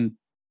 S-Y-N.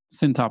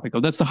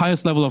 Syntopical. That's the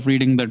highest level of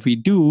reading that we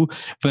do,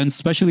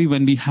 especially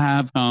when we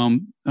have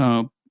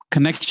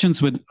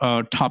connections with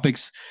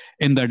topics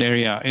in that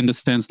area. In the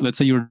sense, let's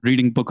say you're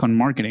reading a book on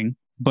marketing,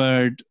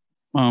 but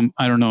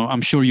I don't know,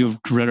 I'm sure you've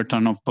read a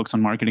ton of books on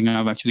marketing.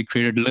 I've actually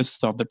created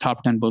lists of the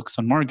top 10 books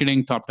on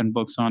marketing, top 10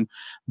 books on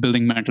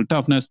building mental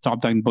toughness,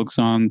 top 10 books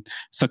on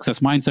success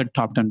mindset,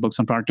 top 10 books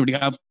on productivity.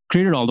 I've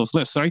created all those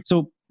lists, right?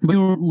 So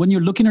when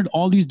you're looking at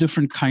all these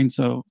different kinds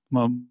of,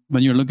 when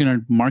you're looking at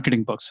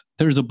marketing books,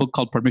 there's a book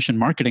called Permission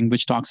Marketing,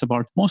 which talks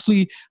about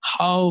mostly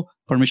how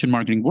permission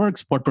marketing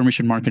works, what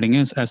permission marketing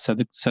is, as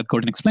Seth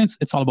Godin explains.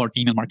 It's all about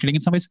email marketing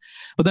in some ways.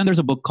 But then there's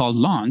a book called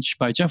Launch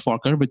by Jeff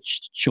Walker,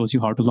 which shows you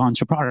how to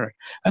launch a product.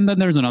 And then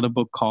there's another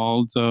book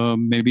called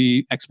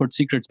maybe Expert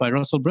Secrets by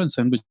Russell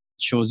Brunson, which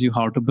shows you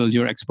how to build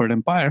your expert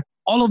empire.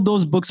 All of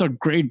those books are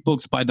great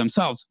books by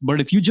themselves. But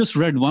if you just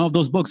read one of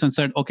those books and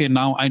said, okay,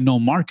 now I know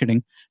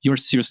marketing, you're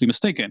seriously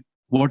mistaken.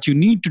 What you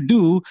need to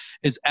do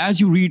is, as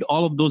you read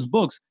all of those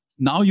books,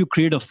 now you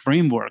create a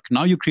framework.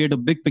 Now you create a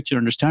big picture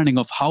understanding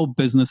of how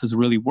business is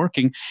really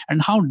working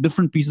and how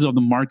different pieces of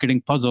the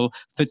marketing puzzle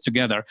fit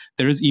together.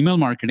 There is email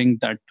marketing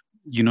that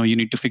you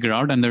need to figure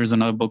out. And there's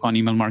another book on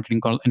email marketing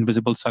called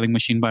Invisible Selling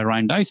Machine by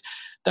Ryan Deiss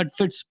that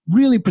fits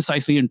really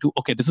precisely into,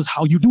 okay, this is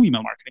how you do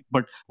email marketing.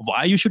 But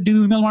why you should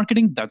do email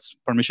marketing, that's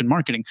permission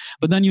marketing.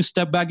 But then you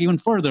step back even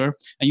further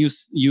and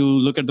you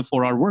look at the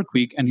 4-Hour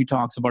Workweek, and he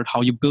talks about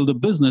how you build a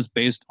business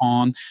based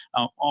on,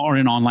 or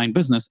an online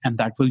business, and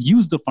that will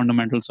use the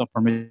fundamentals of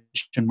permission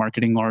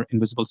marketing or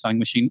Invisible Selling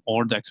Machine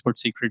or the Expert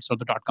Secrets or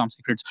the .com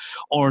Secrets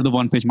or the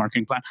one-page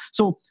marketing plan.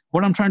 So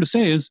what I'm trying to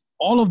say is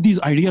all of these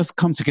ideas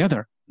come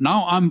together.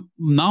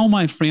 Now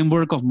my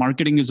framework of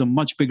marketing is a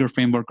much bigger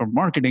framework of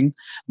marketing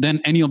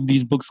than any of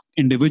these books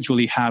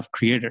individually have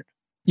created.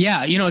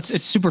 Yeah,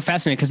 it's super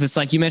fascinating because it's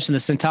like you mentioned the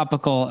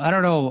syntopical. I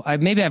don't know,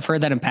 maybe I've heard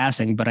that in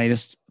passing, but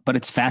it's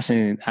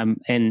fascinating.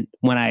 And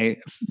when I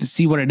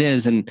see what it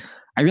is, and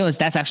I realize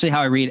that's actually how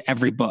I read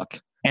every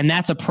book. And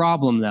that's a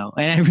problem though.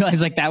 And I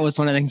realized like that was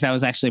one of the things that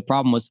was actually a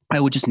problem was I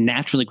would just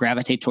naturally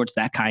gravitate towards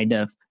that kind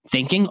of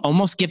thinking,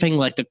 almost giving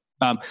like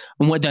and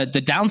what the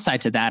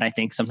downside to that, I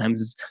think sometimes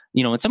is,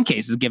 in some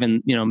cases,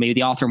 given, maybe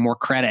the author more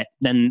credit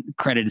than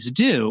credit is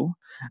due,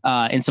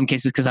 in some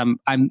cases, because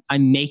I'm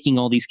making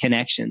all these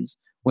connections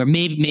where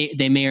maybe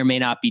they may or may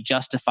not be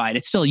justified.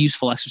 It's still a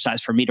useful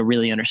exercise for me to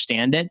really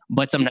understand it.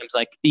 But sometimes,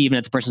 like, even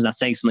if the person's not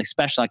saying something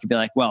special, I could be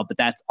like, well, but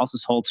that also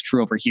holds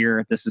true over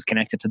here. This is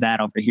connected to that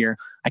over here.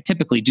 I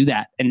typically do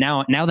that. And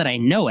now that I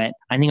know it,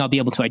 I think I'll be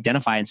able to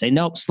identify and say,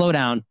 nope, slow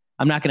down.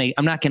 I'm not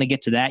gonna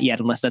get to that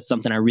yet unless that's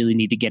something I really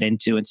need to get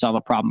into and solve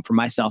a problem for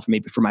myself or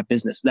maybe for my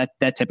business.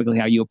 That typically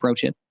how you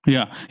approach it.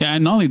 Yeah.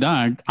 And not only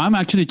that, I'm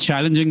actually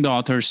challenging the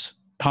author's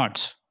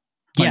thoughts.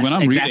 Like yes, when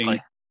I'm exactly.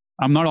 reading,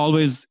 I'm not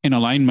always in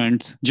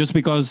alignment. Just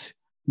because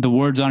the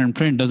words are in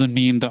print doesn't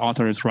mean the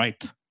author is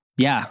right.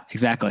 Yeah,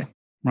 exactly.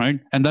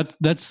 Right. And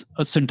that's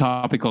a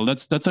syntopical.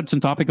 That's at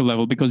syntopical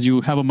level because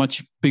you have a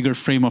much bigger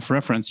frame of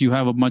reference. You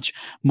have a much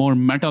more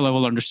meta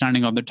level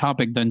understanding of the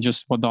topic than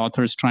just what the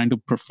author is trying to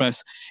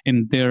profess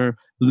in their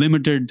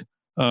limited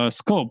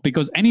scope.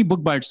 Because any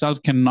book by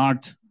itself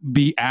cannot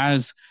be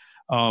as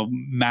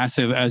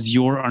massive as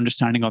your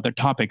understanding of the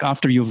topic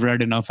after you've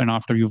read enough and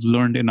after you've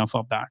learned enough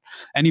of that.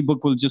 Any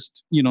book will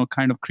just,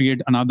 kind of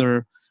create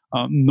another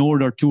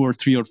node or two or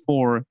three or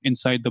four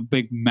inside the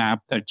big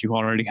map that you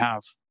already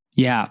have.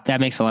 Yeah, that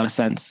makes a lot of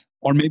sense.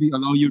 Or maybe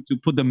allow you to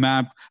put the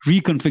map,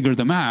 reconfigure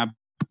the map,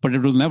 but it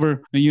will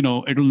never,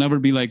 it'll never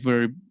be like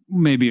where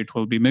maybe it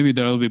will be. Maybe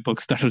there will be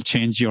books that will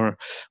change your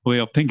way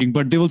of thinking,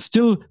 but they will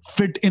still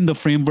fit in the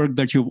framework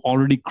that you've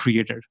already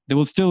created. They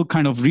will still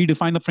kind of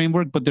redefine the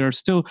framework, but there are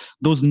still,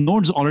 those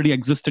nodes already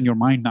exist in your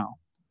mind now.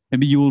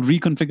 Maybe you will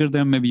reconfigure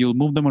them, maybe you'll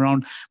move them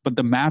around, but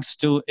the map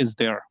still is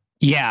there.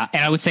 Yeah.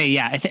 And I would say,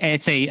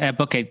 it's a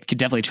book I could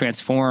definitely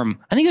transform.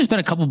 I think there's been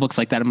a couple books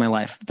like that in my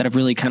life that have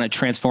really kind of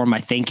transformed my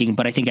thinking.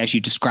 But I think as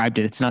you described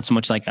it, it's not so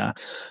much like a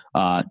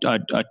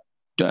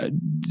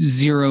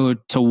 0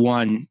 to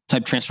 1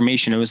 type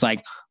transformation. It was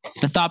like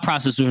the thought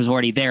process was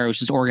already there. It was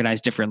just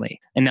organized differently.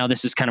 And now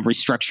this is kind of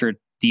restructured.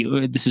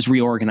 This is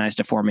reorganized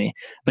it for me.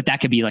 But that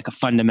could be like a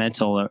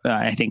fundamental,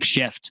 I think,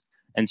 shift.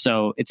 And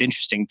so it's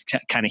interesting to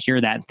kind of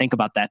hear that and think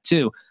about that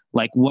too.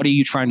 Like, what are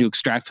you trying to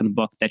extract from the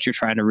book that you're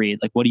trying to read?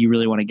 Like, what do you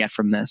really want to get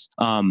from this?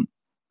 And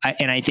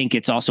I think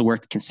it's also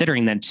worth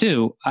considering then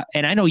too.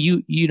 And I know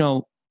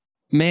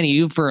Manny,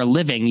 you for a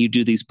living, you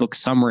do these book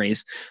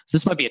summaries. So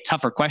this might be a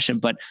tougher question,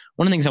 but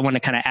one of the things I want to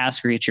kind of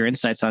ask or get your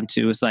insights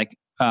onto is like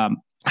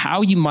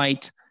how you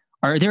might.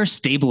 Are there a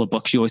stable of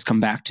books you always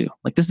come back to?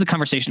 Like this is a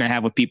conversation I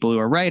have with people who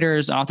are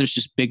writers, authors,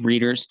 just big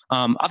readers.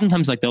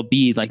 Oftentimes like there'll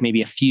be like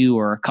maybe a few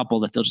or a couple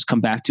that they'll just come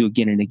back to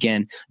again and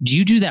again. Do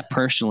you do that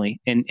personally?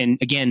 And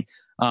again,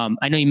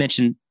 I know you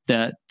mentioned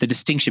the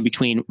distinction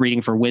between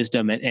reading for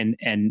wisdom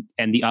and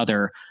the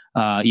other,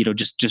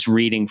 just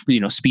reading,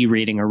 speed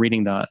reading or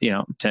reading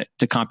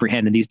to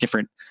comprehend and these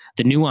different,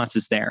 the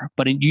nuances there.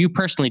 But do you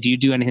personally, do you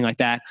do anything like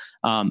that?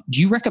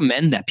 Do you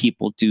recommend that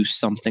people do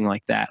something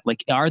like that?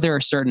 Like, are there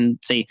certain,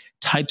 say,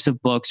 types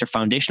of books or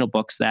foundational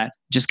books that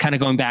just kind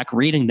of going back,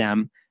 reading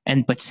them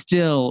but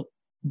still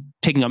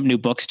picking up new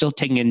books, still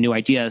taking in new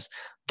ideas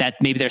that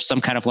maybe there's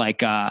some kind of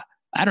like, an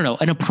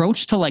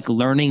approach to like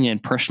learning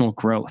and personal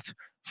growth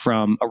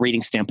from a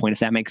reading standpoint, if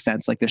that makes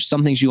sense? Like there's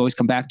some things you always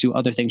come back to,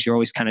 other things you're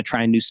always kind of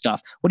trying new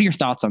stuff. What are your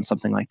thoughts on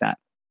something like that?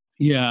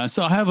 Yeah,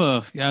 so I have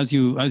as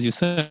you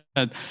said,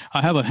 I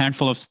have a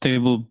handful of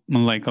stable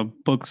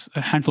books,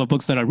 a handful of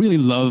books that I really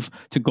love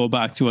to go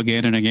back to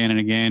again and again and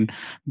again,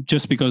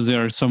 just because they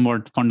are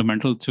somewhat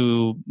fundamental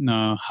to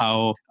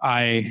how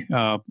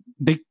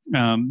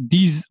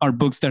these are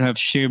books that have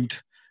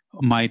shaped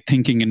my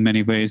thinking in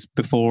many ways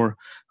before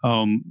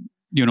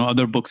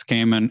other books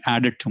came and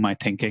added to my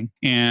thinking.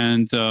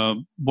 And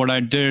what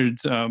I did,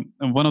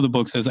 one of the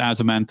books is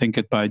As a Man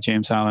Thinketh by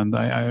James Allen.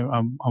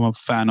 I'm a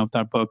fan of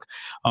that book.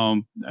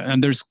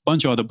 And there's a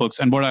bunch of other books.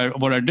 And what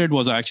I did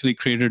was I actually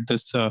created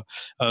this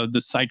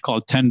site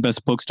called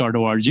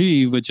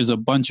 10bestbooks.org, which is a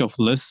bunch of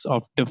lists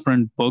of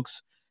different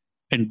books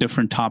in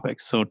different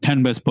topics. So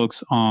 10 best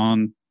books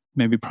on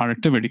maybe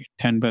productivity,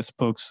 10 best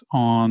books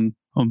on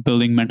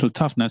building mental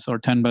toughness, or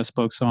 10 best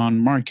books on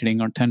marketing,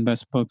 or 10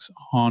 best books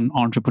on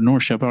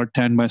entrepreneurship, or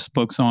 10 best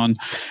books on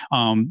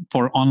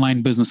for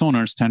online business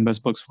owners, 10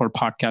 best books for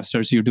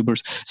podcasters,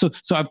 YouTubers.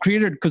 So I've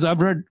created, because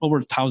I've read over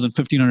 1,000,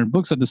 1,500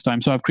 books at this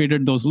time. So I've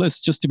created those lists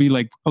just to be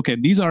like, okay,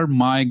 these are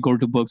my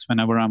go-to books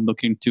whenever I'm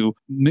looking to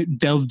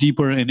delve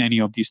deeper in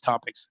any of these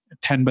topics.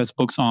 10 best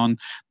books on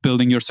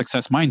building your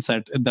success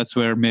mindset. That's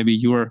where maybe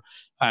you're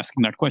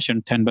asking that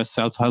question. 10 best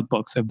self-help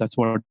books, if that's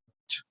what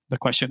the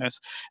question is.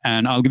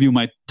 And I'll give you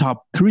my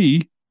top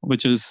 3,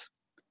 which is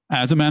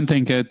As a Man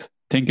Thinketh,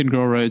 Think and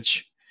Grow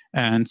Rich,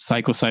 and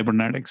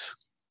Psycho-Cybernetics.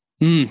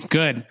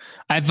 Good.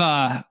 I've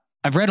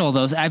read all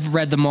those. I've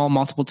read them all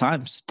multiple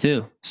times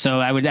too.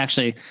 So I would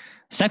actually,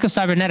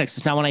 Psycho-Cybernetics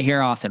is not one I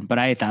hear often, but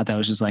I thought that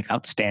was just like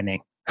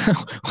outstanding.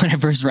 when I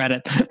first read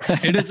it.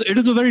 It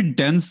is a very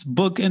dense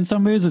book in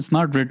some ways. It's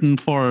not written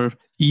for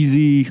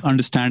easy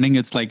understanding.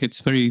 It's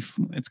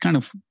kind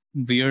of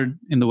weird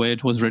in the way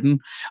it was written.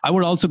 I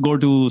would also go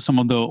to some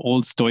of the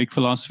old Stoic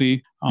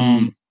philosophy,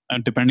 and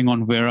depending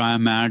on where I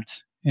am at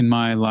in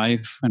my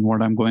life and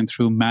what I'm going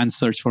through. Man's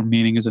Search for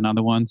Meaning is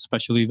another one,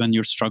 especially when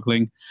you're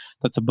struggling.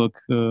 That's a book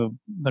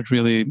that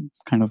really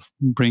kind of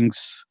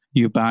brings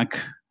you back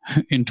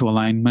into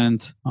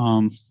alignment.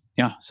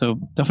 So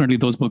definitely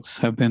those books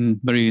have been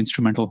very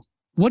instrumental.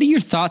 What are your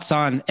thoughts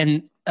on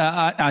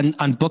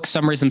book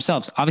summaries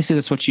themselves? Obviously,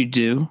 that's what you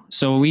do.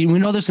 So we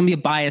know there's going to be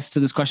a bias to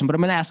this question, but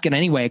I'm going to ask it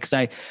anyway because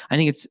I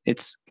think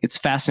it's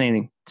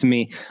fascinating to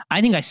me.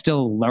 I think I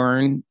still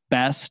learn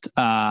best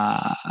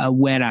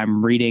when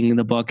I'm reading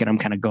the book and I'm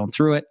kind of going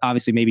through it.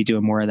 Obviously, maybe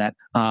doing more of that,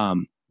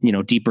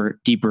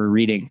 deeper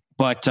reading.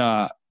 But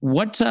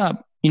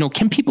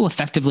can people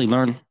effectively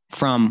learn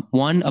from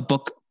a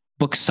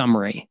book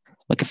summary?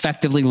 Like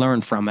effectively learn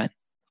from it,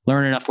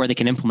 learn enough where they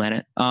can implement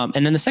it.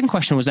 And then the second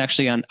question was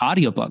actually on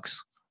audiobooks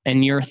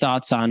and your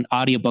thoughts on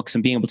audiobooks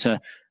and being able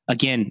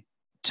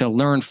to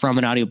learn from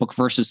an audiobook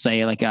versus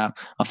say like a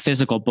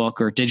physical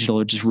book or digital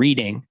or just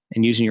reading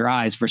and using your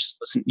eyes versus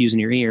using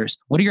your ears.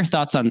 What are your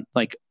thoughts on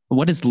like,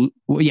 what is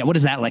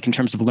that like in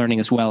terms of learning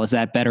as well? Is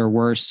that better or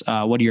worse?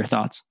 What are your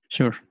thoughts?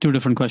 Sure. Two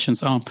different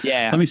questions.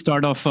 Let me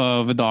start off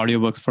with the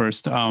audiobooks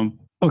first.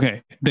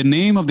 Okay. The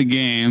name of the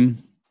game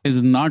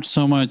is not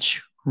so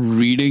much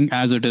reading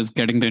as it is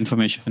getting the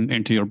information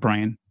into your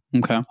brain.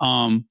 Okay.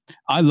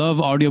 I love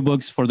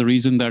audiobooks for the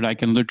reason that I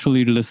can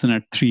literally listen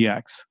at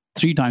 3x,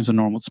 3 times the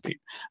normal speed.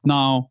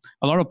 Now,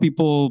 a lot of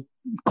people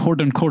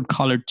quote unquote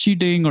call it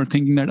cheating or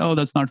thinking that, oh,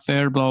 that's not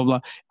fair, blah, blah,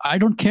 blah. I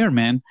don't care,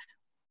 man.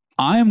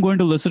 I am going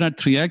to listen at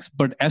 3x,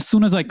 but as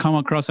soon as I come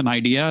across an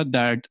idea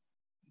that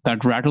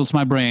rattles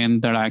my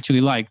brain that I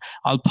actually like,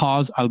 I'll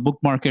pause, I'll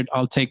bookmark it,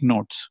 I'll take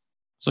notes.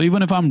 So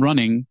even if I'm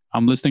running,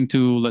 I'm listening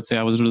to, let's say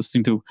I was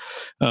listening to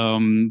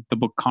the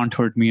book Can't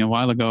Hurt Me a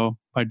while ago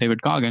by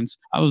David Goggins.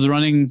 I was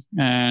running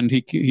and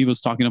he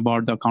was talking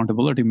about the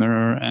accountability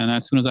mirror. And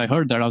as soon as I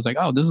heard that, I was like,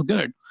 oh, this is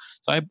good.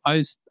 So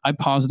I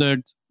paused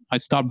it. I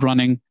stopped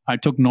running. I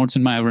took notes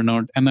in my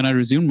Evernote and then I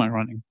resumed my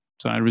running.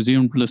 So I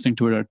resumed listening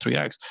to it at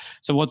 3x.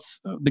 So what's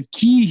the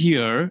key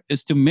here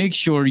is to make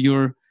sure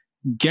you're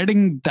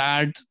getting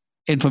that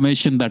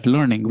information, that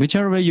learning,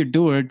 whichever way you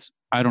do it,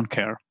 I don't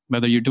care.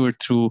 Whether you do it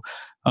through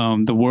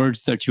the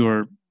words that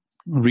you're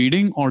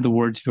reading or the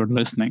words you're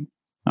listening.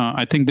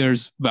 I think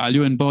there's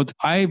value in both.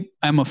 I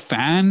am a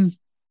fan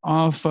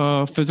of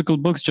physical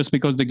books just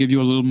because they give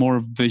you a little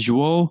more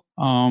visual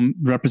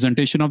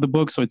representation of the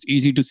book. So it's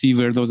easy to see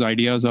where those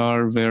ideas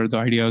are, where the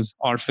ideas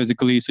are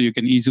physically. So you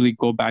can easily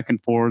go back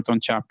and forth on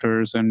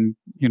chapters and,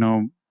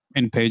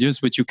 in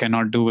pages, which you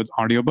cannot do with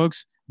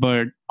audiobooks.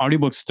 But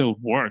audiobooks still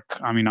work.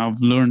 I mean, I've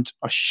learned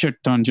a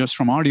shit ton just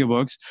from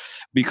audiobooks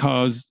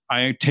because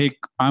I'm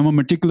a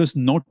meticulous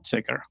note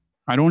taker.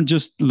 I don't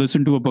just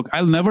listen to a book.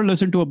 I'll never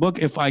listen to a book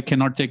if I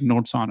cannot take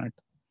notes on it.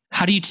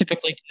 How do you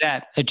typically do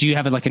that? Do you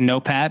have like a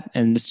notepad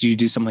and do you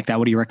do something like that?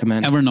 What do you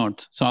recommend?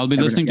 Evernote. So I'll be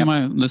listening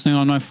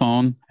on my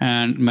phone,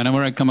 and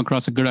whenever I come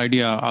across a good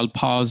idea, I'll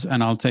pause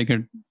and I'll take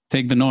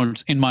the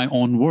notes in my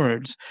own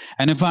words.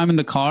 And if I'm in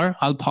the car,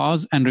 I'll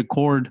pause and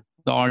record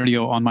the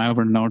audio on my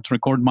Evernote,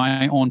 record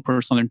my own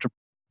personal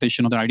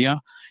interpretation of the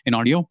idea in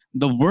audio.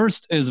 The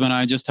worst is when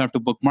I just have to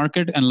bookmark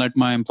it and let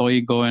my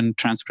employee go and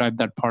transcribe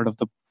that part of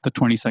the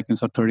 20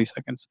 seconds or 30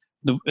 seconds.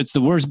 It's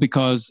the worst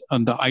because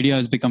the idea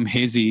has become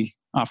hazy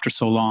after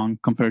so long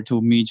compared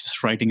to me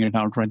just writing it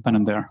out right then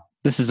and there.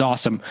 This is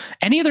awesome.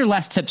 Any other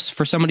last tips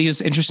for somebody who's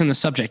interested in the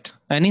subject?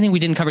 Anything we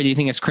didn't cover that you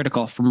think is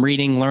critical from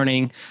reading,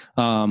 learning,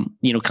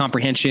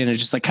 comprehension, and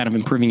just like kind of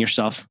improving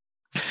yourself?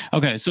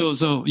 Okay,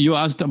 so you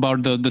asked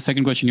about the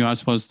second question you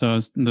asked was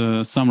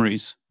the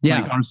summaries.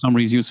 Yeah. Like, are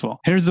summaries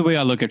useful? Here's the way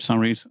I look at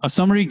summaries. A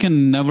summary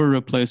can never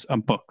replace a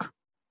book.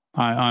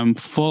 I'm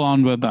full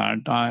on with that.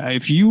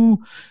 If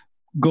you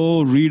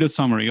go read a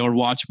summary or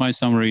watch my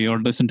summary or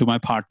listen to my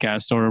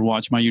podcast or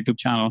watch my YouTube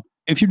channel,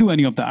 if you do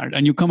any of that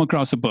and you come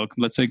across a book,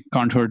 let's say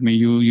Can't Hurt Me,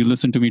 you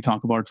listen to me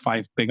talk about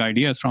 5 big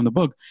ideas from the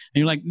book and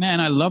you're like, man,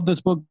 I love this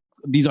book.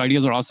 These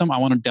ideas are awesome. I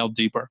want to delve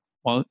deeper.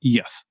 Well,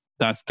 yes,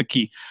 that's the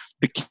key.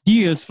 The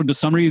key is for the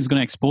summary is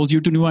going to expose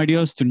you to new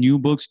ideas, to new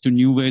books, to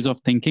new ways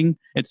of thinking.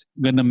 It's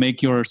going to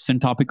make your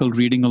syntopical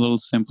reading a little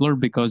simpler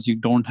because you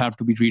don't have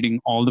to be reading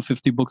all the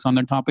 50 books on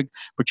that topic,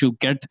 but you'll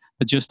get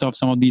the gist of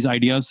some of these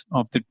ideas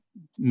of the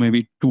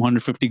maybe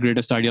 250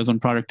 greatest ideas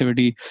on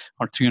productivity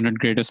or 300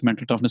 greatest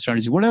mental toughness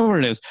strategies, whatever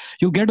it is.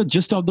 You'll get a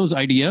gist of those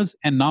ideas.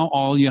 And now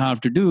all you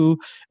have to do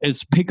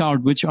is pick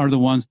out which are the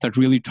ones that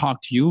really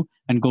talk to you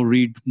and go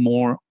read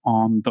more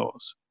on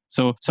those.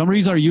 So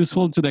summaries are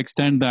useful to the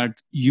extent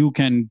that you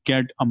can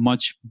get a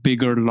much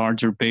bigger,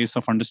 larger base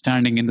of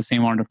understanding in the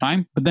same amount of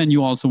time. But then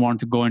you also want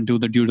to go and do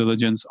the due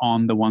diligence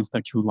on the ones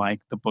that you like,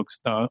 the books,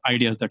 the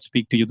ideas that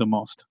speak to you the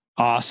most.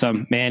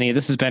 Awesome, Manny.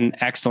 This has been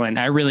excellent.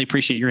 I really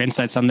appreciate your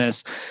insights on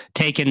this,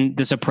 taking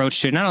this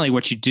approach to not only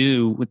what you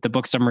do with the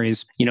book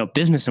summaries,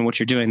 business and what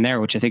you're doing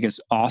there, which I think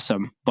is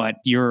awesome, but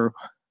your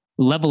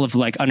level of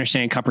like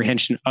understanding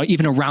comprehension,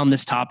 even around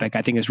this topic,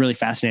 I think is really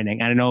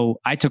fascinating. And I know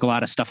I took a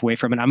lot of stuff away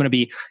from it. I'm going to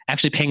be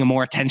actually paying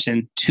more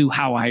attention to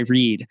how I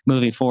read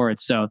moving forward.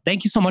 So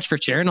thank you so much for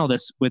sharing all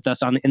this with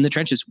us on In the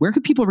Trenches. Where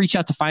could people reach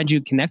out to find you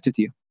and connect with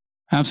you?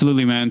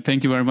 Absolutely, man.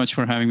 Thank you very much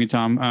for having me,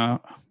 Tom.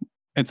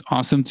 It's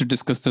awesome to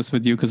discuss this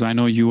with you because I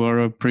know you are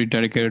a pretty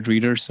dedicated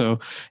reader, so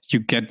you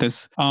get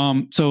this.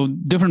 So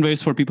different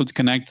ways for people to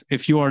connect.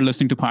 If you are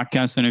listening to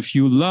podcasts and if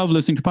you love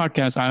listening to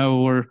podcasts, I have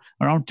over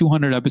around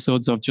 200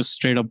 episodes of just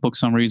straight up book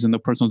summaries in the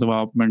personal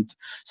development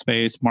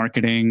space,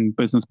 marketing,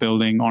 business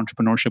building,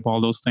 entrepreneurship, all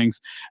those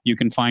things. You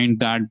can find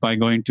that by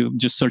going to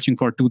just searching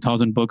for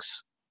 2000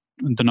 books,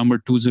 the number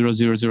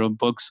 2000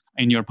 books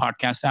in your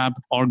podcast app,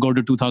 or go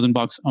to 2000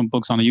 books on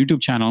the YouTube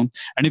channel.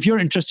 And if you're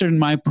interested in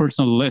my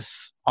personal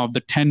lists of the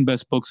 10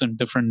 best books in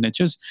different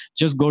niches,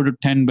 just go to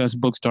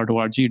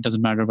 10bestbooks.org. It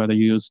doesn't matter whether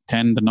you use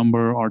 10, the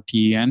number, or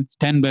TEN.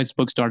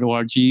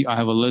 10bestbooks.org. I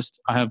have a list.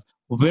 I have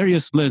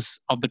various lists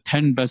of the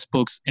 10 best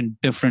books in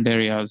different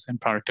areas in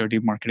productivity,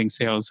 marketing,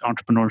 sales,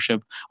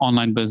 entrepreneurship,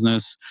 online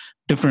business,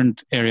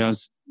 different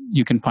areas.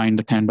 You can find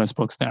the 10 best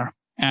books there.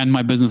 And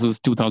my business is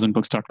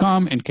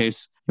 2000books.com in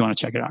case you want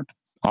to check it out.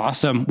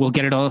 Awesome. We'll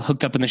get it all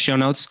hooked up in the show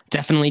notes.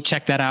 Definitely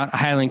check that out. I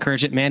highly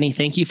encourage it. Manny,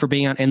 thank you for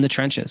being on In the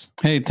Trenches.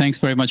 Hey, thanks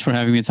very much for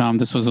having me, Tom.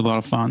 This was a lot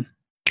of fun.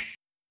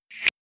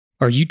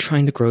 Are you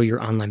trying to grow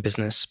your online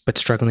business, but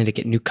struggling to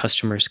get new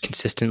customers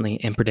consistently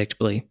and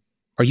predictably?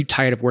 Are you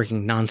tired of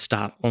working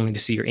nonstop only to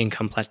see your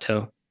income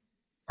plateau?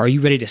 Are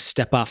you ready to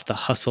step off the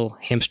hustle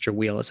hamster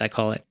wheel, as I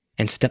call it,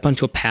 and step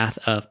onto a path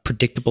of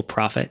predictable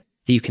profit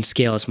that you can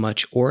scale as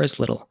much or as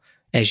little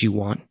as you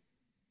want?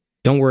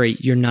 Don't worry,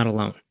 you're not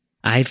alone.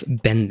 I've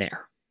been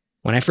there.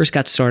 When I first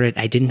got started,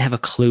 I didn't have a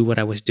clue what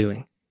I was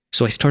doing.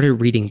 So I started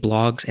reading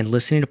blogs and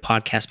listening to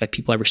podcasts by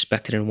people I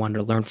respected and wanted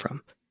to learn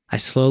from. I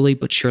slowly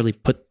but surely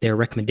put their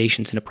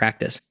recommendations into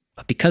practice.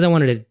 But because I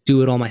wanted to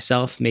do it all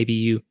myself,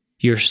 maybe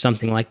you're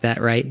something like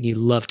that, right? You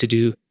love to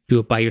do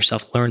it by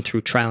yourself, learn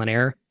through trial and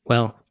error.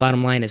 Well,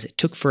 bottom line is it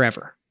took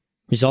forever.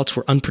 Results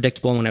were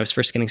unpredictable when I was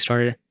first getting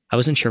started. I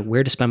wasn't sure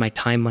where to spend my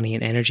time, money,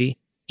 and energy.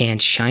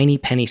 And shiny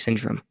penny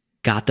syndrome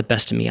got the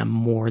best of me on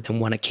more than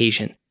one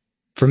occasion.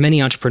 For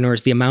many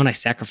entrepreneurs, the amount I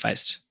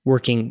sacrificed,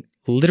 working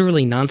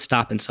literally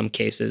nonstop in some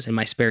cases in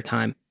my spare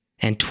time,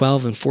 and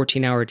 12 and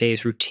 14-hour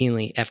days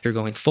routinely after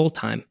going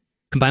full-time,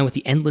 combined with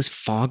the endless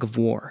fog of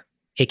war,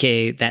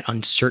 aka that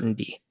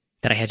uncertainty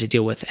that I had to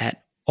deal with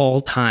at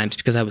all times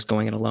because I was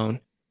going it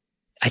alone,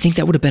 I think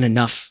that would have been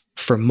enough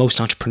for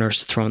most entrepreneurs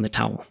to throw in the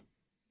towel.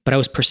 But I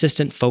was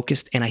persistent,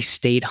 focused, and I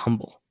stayed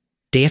humble.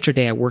 Day after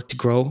day, I worked to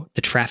grow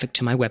the traffic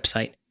to my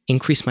website,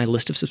 increase my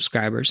list of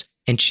subscribers,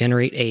 and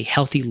generate a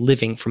healthy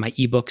living for my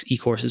ebooks,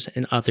 e-courses,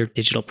 and other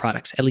digital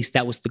products. At least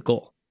that was the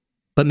goal.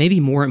 But maybe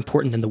more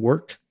important than the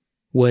work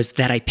was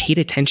that I paid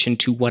attention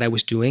to what I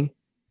was doing,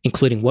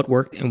 including what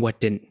worked and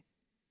what didn't.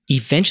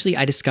 Eventually,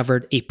 I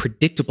discovered a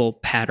predictable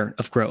pattern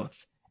of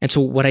growth. And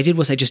so what I did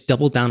was I just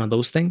doubled down on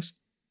those things,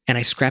 and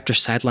I scrapped or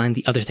sidelined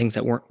the other things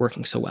that weren't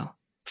working so well.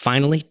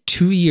 Finally,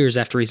 2 years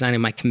after resigning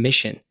my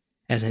commission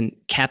as a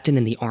captain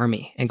in the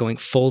Army and going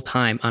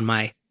full-time on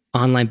my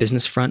online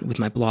business front with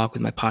my blog,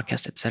 with my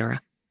podcast,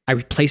 etc., I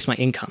replaced my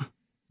income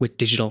with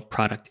digital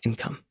product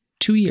income.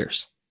 2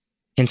 years.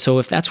 And so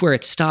if that's where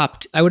it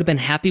stopped, I would have been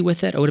happy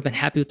with it. I would have been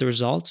happy with the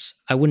results.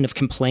 I wouldn't have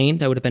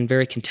complained. I would have been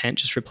very content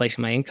just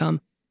replacing my income.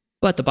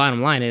 But the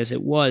bottom line is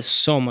it was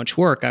so much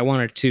work. I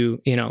wanted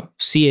to,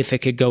 see if it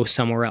could go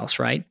somewhere else,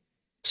 right?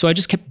 So I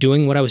just kept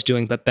doing what I was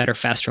doing, but better,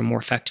 faster, and more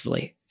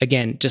effectively.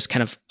 Again, just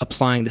kind of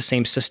applying the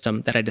same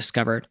system that I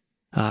discovered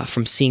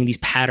from seeing these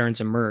patterns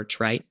emerge,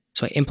 right?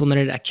 So I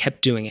implemented it, I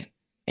kept doing it.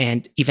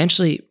 And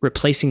eventually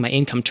replacing my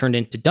income turned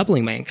into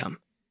doubling my income.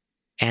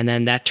 And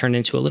then that turned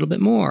into a little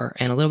bit more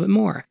and a little bit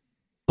more.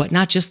 But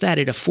not just that,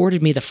 it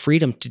afforded me the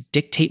freedom to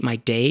dictate my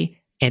day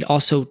and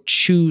also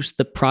choose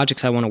the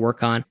projects I want to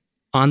work on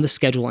the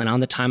schedule and on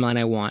the timeline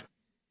I want,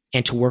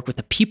 and to work with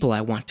the people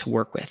I want to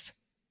work with.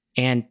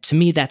 And to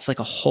me, that's like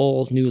a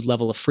whole new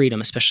level of freedom,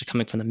 especially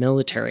coming from the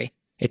military.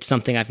 It's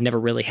something I've never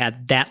really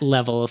had that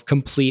level of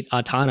complete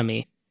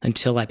autonomy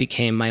until I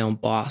became my own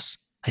boss.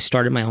 I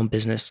started my own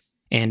business,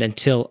 and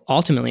until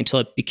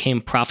it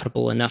became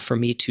profitable enough for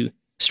me to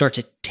start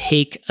to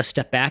take a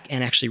step back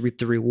and actually reap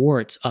the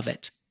rewards of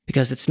it.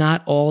 Because it's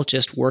not all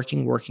just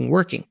working.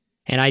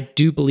 And I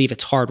do believe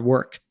it's hard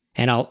work.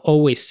 And I'll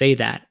always say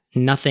that.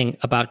 Nothing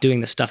about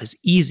doing this stuff is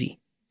easy.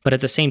 But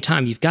at the same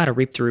time, you've got to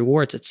reap the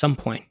rewards at some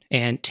point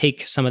and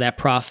take some of that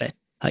profit,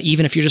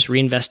 even if you're just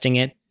reinvesting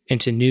it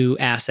into new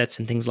assets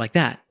and things like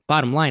that.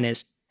 Bottom line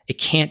is, it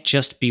can't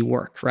just be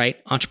work,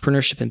 right?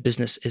 Entrepreneurship and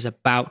business is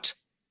about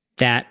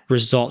that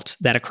result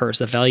that occurs,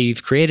 the value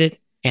you've created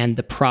and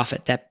the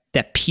profit,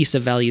 that piece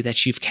of value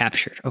that you've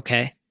captured,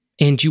 okay?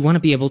 And you want to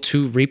be able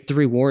to reap the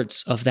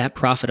rewards of that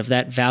profit, of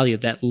that value,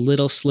 that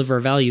little sliver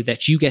of value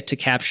that you get to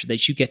capture,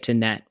 that you get to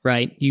net,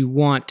 right? You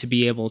want to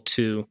be able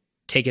to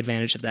take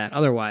advantage of that.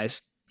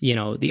 Otherwise, the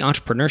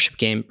entrepreneurship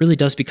game really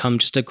does become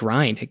just a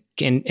grind.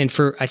 And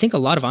for, I think, a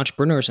lot of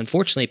entrepreneurs,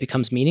 unfortunately, it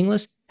becomes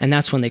meaningless, and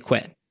that's when they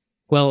quit.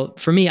 Well,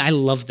 for me, I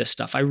love this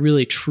stuff. I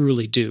really,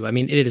 truly do. I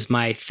mean, it is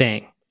my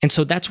thing. And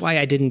so that's why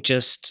I didn't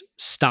just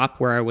stop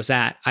where I was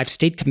at. I've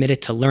stayed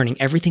committed to learning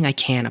everything I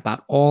can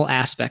about all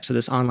aspects of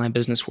this online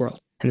business world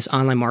and this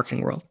online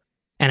marketing world.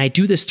 And I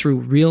do this through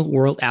real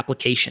world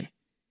application.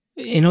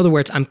 In other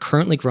words, I'm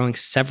currently growing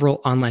several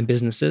online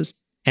businesses,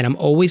 and I'm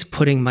always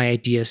putting my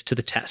ideas to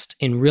the test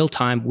in real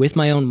time with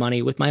my own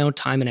money, with my own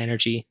time and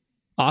energy,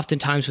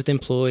 oftentimes with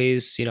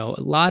employees, a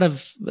lot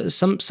of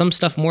some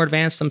stuff more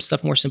advanced, some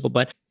stuff more simple,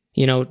 but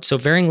so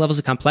varying levels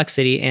of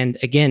complexity, and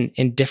again,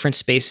 in different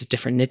spaces,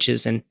 different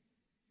niches. And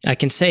I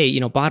can say,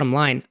 bottom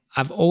line,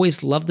 I've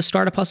always loved the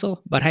startup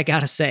hustle, but I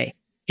gotta say,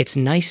 it's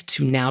nice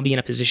to now be in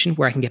a position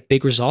where I can get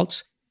big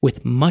results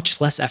with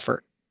much less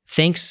effort,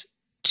 thanks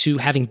to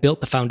having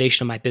built the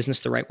foundation of my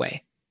business the right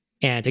way.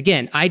 And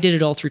again, I did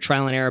it all through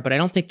trial and error, but I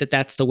don't think that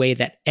that's the way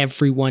that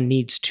everyone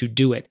needs to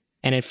do it.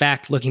 And in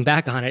fact, looking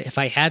back on it, if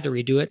I had to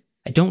redo it,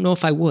 I don't know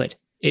if I would.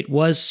 It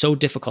was so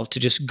difficult to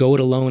just go it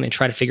alone and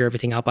try to figure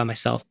everything out by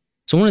myself.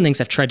 So one of the things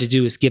I've tried to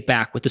do is give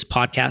back with this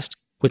podcast,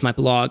 with my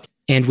blog,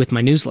 and with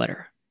my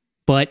newsletter.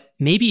 But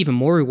maybe even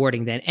more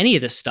rewarding than any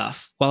of this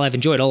stuff, while I've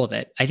enjoyed all of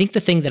it, I think the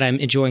thing that I'm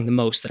enjoying the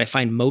most, that I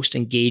find most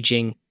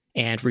engaging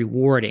and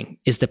rewarding,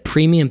 is the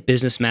premium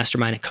business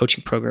mastermind and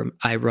coaching program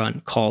I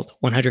run called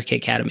 100K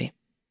Academy.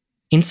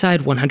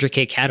 Inside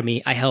 100K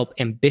Academy, I help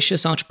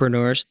ambitious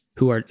entrepreneurs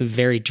who are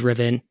very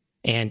driven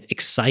and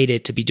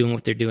excited to be doing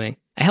what they're doing.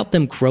 I help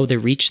them grow their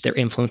reach, their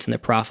influence, and their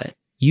profit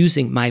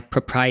using my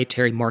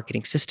proprietary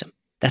marketing system.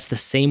 That's the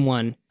same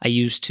one I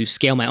use to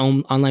scale my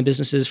own online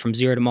businesses from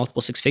 0 to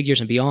multiple 6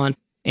 figures and beyond.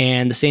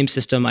 And the same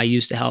system I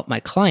use to help my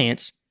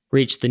clients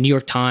reach the New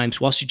York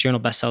Times, Wall Street Journal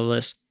bestseller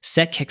list,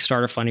 set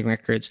Kickstarter funding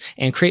records,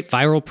 and create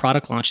viral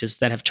product launches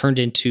that have turned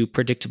into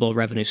predictable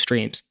revenue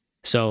streams.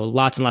 So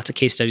lots and lots of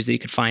case studies that you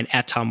could find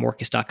at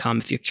tommorkes.com.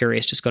 If you're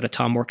curious, just go to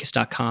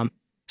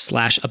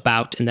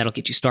tommorkes.com/about, and that'll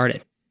get you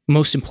started.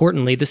 Most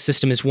importantly, this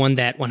system is one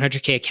that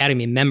 100K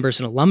Academy members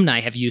and alumni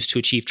have used to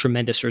achieve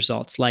tremendous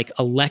results, like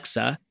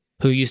Alexa,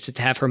 who used it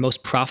to have her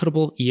most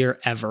profitable year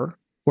ever,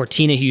 or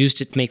Tina, who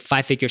used it to make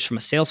 5 figures from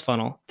a sales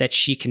funnel that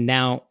she can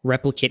now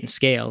replicate and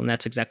scale, and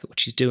that's exactly what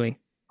she's doing.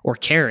 Or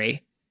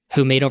Carrie,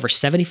 who made over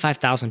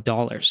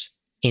 $75,000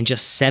 in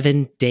just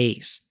 7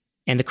 days.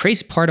 And the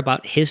crazy part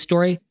about his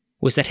story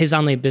was that his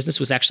online business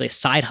was actually a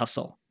side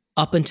hustle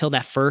up until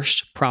that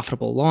first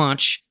profitable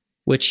launch,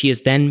 which he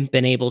has then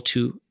been able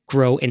to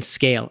grow and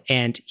scale.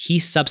 And he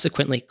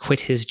subsequently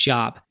quit his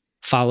job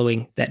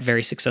following that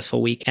very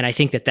successful week. And I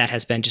think that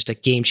has been just a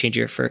game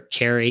changer for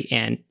Carrie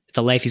and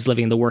the life he's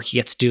living and the work he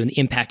gets to do and the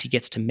impact he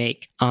gets to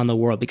make on the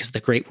world because of the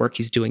great work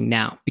he's doing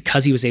now,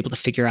 because he was able to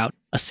figure out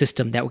a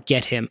system that would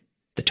get him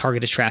the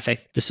targeted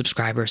traffic, the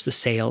subscribers, the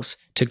sales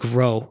to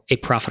grow a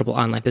profitable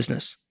online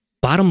business.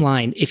 Bottom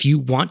line, if you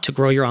want to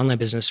grow your online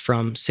business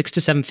from 6 to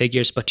 7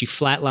 figures, but you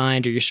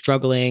flatlined or you're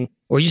struggling,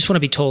 or you just want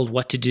to be told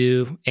what to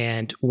do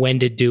and when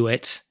to do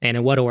it and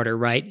in what order,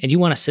 right? And you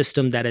want a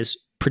system that is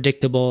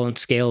predictable and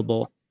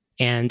scalable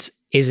and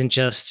isn't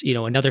just,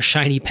 another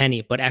shiny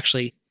penny, but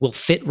actually will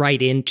fit right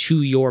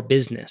into your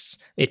business.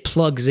 It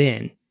plugs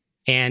in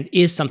and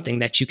is something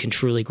that you can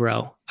truly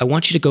grow. I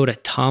want you to go to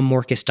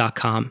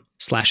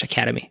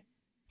tommorkes.com/academy.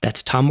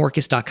 That's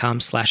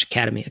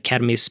tommorkes.com/academy.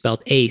 Academy is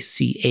spelled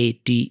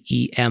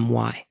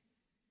ACADEMY.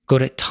 Go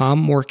to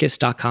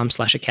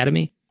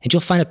tommorkes.com/academy, and you'll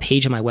find a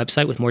page on my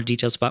website with more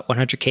details about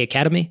 100K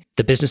Academy,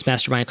 the business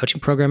mastermind coaching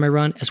program I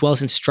run, as well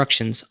as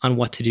instructions on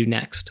what to do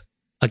next.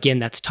 Again,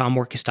 that's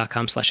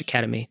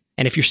tommorkes.com/academy.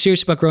 And if you're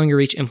serious about growing your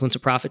reach, influence,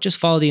 and profit, just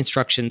follow the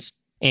instructions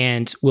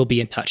and we'll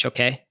be in touch,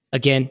 okay?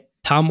 Again,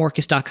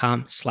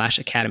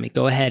 tommorkes.com/academy.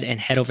 Go ahead and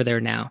head over there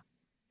now.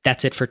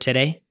 That's it for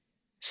today.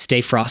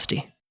 Stay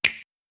frosty.